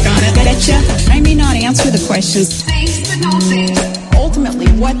 Doggone it. I may not answer the questions. Ultimately,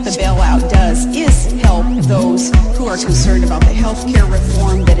 what the bailout does is help those who are concerned about the health care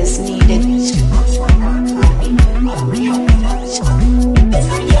reform that is needed.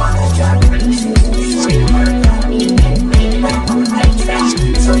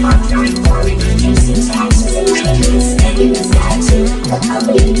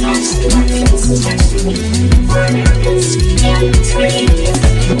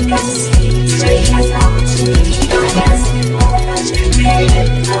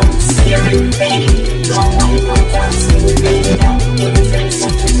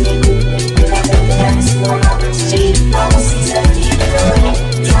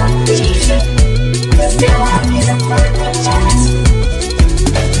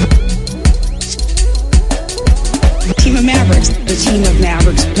 Team of Mavericks, the team of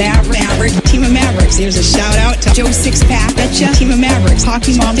Mavericks, Maverick, team of Mavericks. Here's a shout out to Joe Sixpack, betcha, team of Mavericks,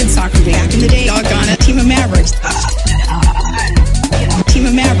 hockey mom did soccer back in the day, doggone it, team of Mavericks. Team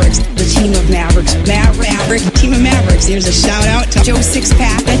of Mavericks, the team of Mavericks, Maverick, team of Mavericks. Here's a shout out to Joe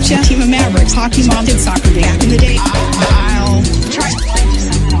Sixpack, betcha, team of Mavericks, hockey mom did soccer back in the day. I'll try to find you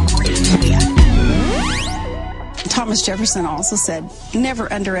something I'll bring to you. Thomas Jefferson also said,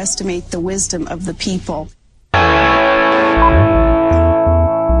 never underestimate the wisdom of the people.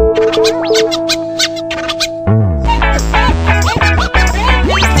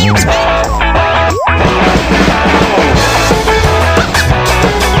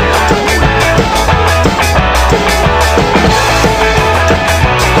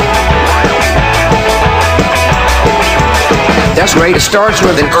 That's great. It starts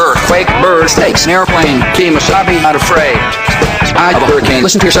with an earthquake, birds, snakes, an airplane, Kemosabe, not afraid. I have a hurricane.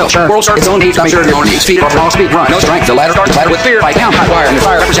 Listen to yourself. World starts its own heat. I'm sure your own needs. Feet off long speed run. No strength. The ladder starts. Ladder with fear. Fight down. Hot wire. And the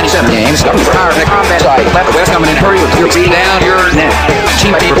fire represents 7 games. Government for hire. The combat side. Left or west coming in. Hurry with your feet down your neck.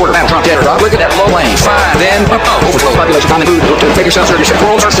 Team ID reporter. Battle Trump dead or drop. Look at that low lane. Fine. Then overflow. Population. Find the food. Take yourself. Serve yourself.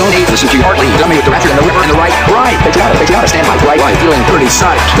 World starts its own heat. Listen to your heart lead. Dummy with the rapture and the whipper and the right. Right. Patriotic. Stand by. Right. Feeling pretty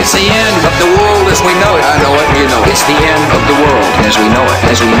psyched. It's the end of the world as we know it. I know it. You know it. It's the end of the world as we know it.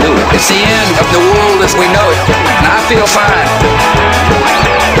 As we knew it. It's the end of the world as we know it. And I feel fine.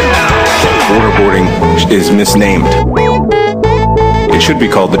 Waterboarding is misnamed. It should be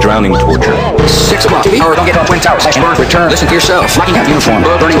called the drowning torture. 6 o'clock. Or don't get on Twin Towers. Burn, return. Listen to yourself. Locking out uniform.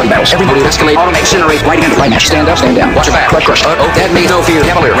 Burning wedding battles. Every motive escalate. Automate. Incinerate. Right hand. Right match. Stand up. Stand down. Watch your back. Crush. That means no fear.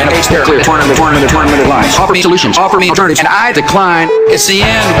 Cavalier. Renegade. Stare clear. Tournament lines. Offer me solutions. Offer me alternatives. And I decline. It's the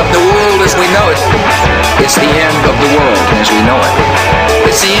end of the world as we know it. It's the end of the world as we know it.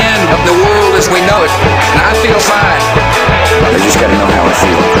 It's the end of the world as we know it. And I feel fine. I just gotta know how I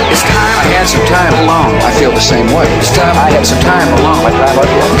feel. It's time I had some time alone. I feel the same way. It's time I had some time alone.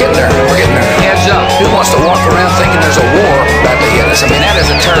 We're getting there. We're getting there. Heads up. Who wants to walk around thinking there's a war about to hit us? I mean, that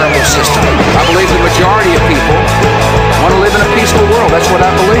is a terrible system. I believe the majority of people want to live in a peaceful world. That's what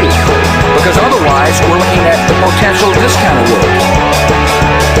I believe. Because otherwise, we're looking at the potential of this kind of world.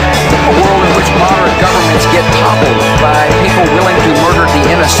 A world in which moderate governments get toppled by people willing to murder the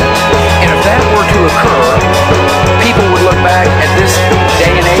innocent. And if that were to occur, people would look back at this day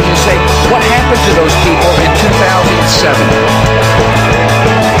and age and say, what happened to those people in 2007?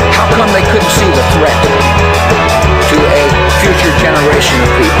 How come they couldn't see the threat to a future generation of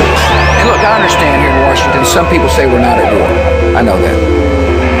people? And look, I understand here in Washington, some people say we're not at war. I know that.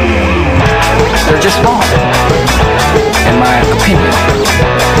 They're just wrong, in my opinion.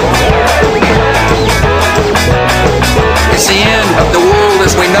 It's the end of the world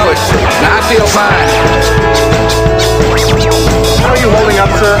as we know it, and I feel fine. How are you holding up,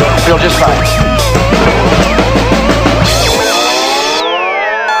 sir? I feel just fine.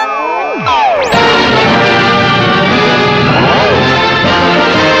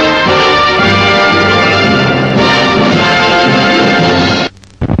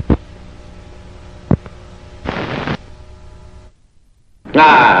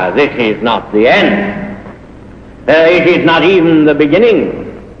 This is not the end. It is not even the beginning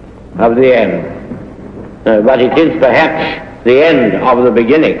of the end. But it is perhaps the end of the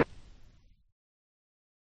beginning.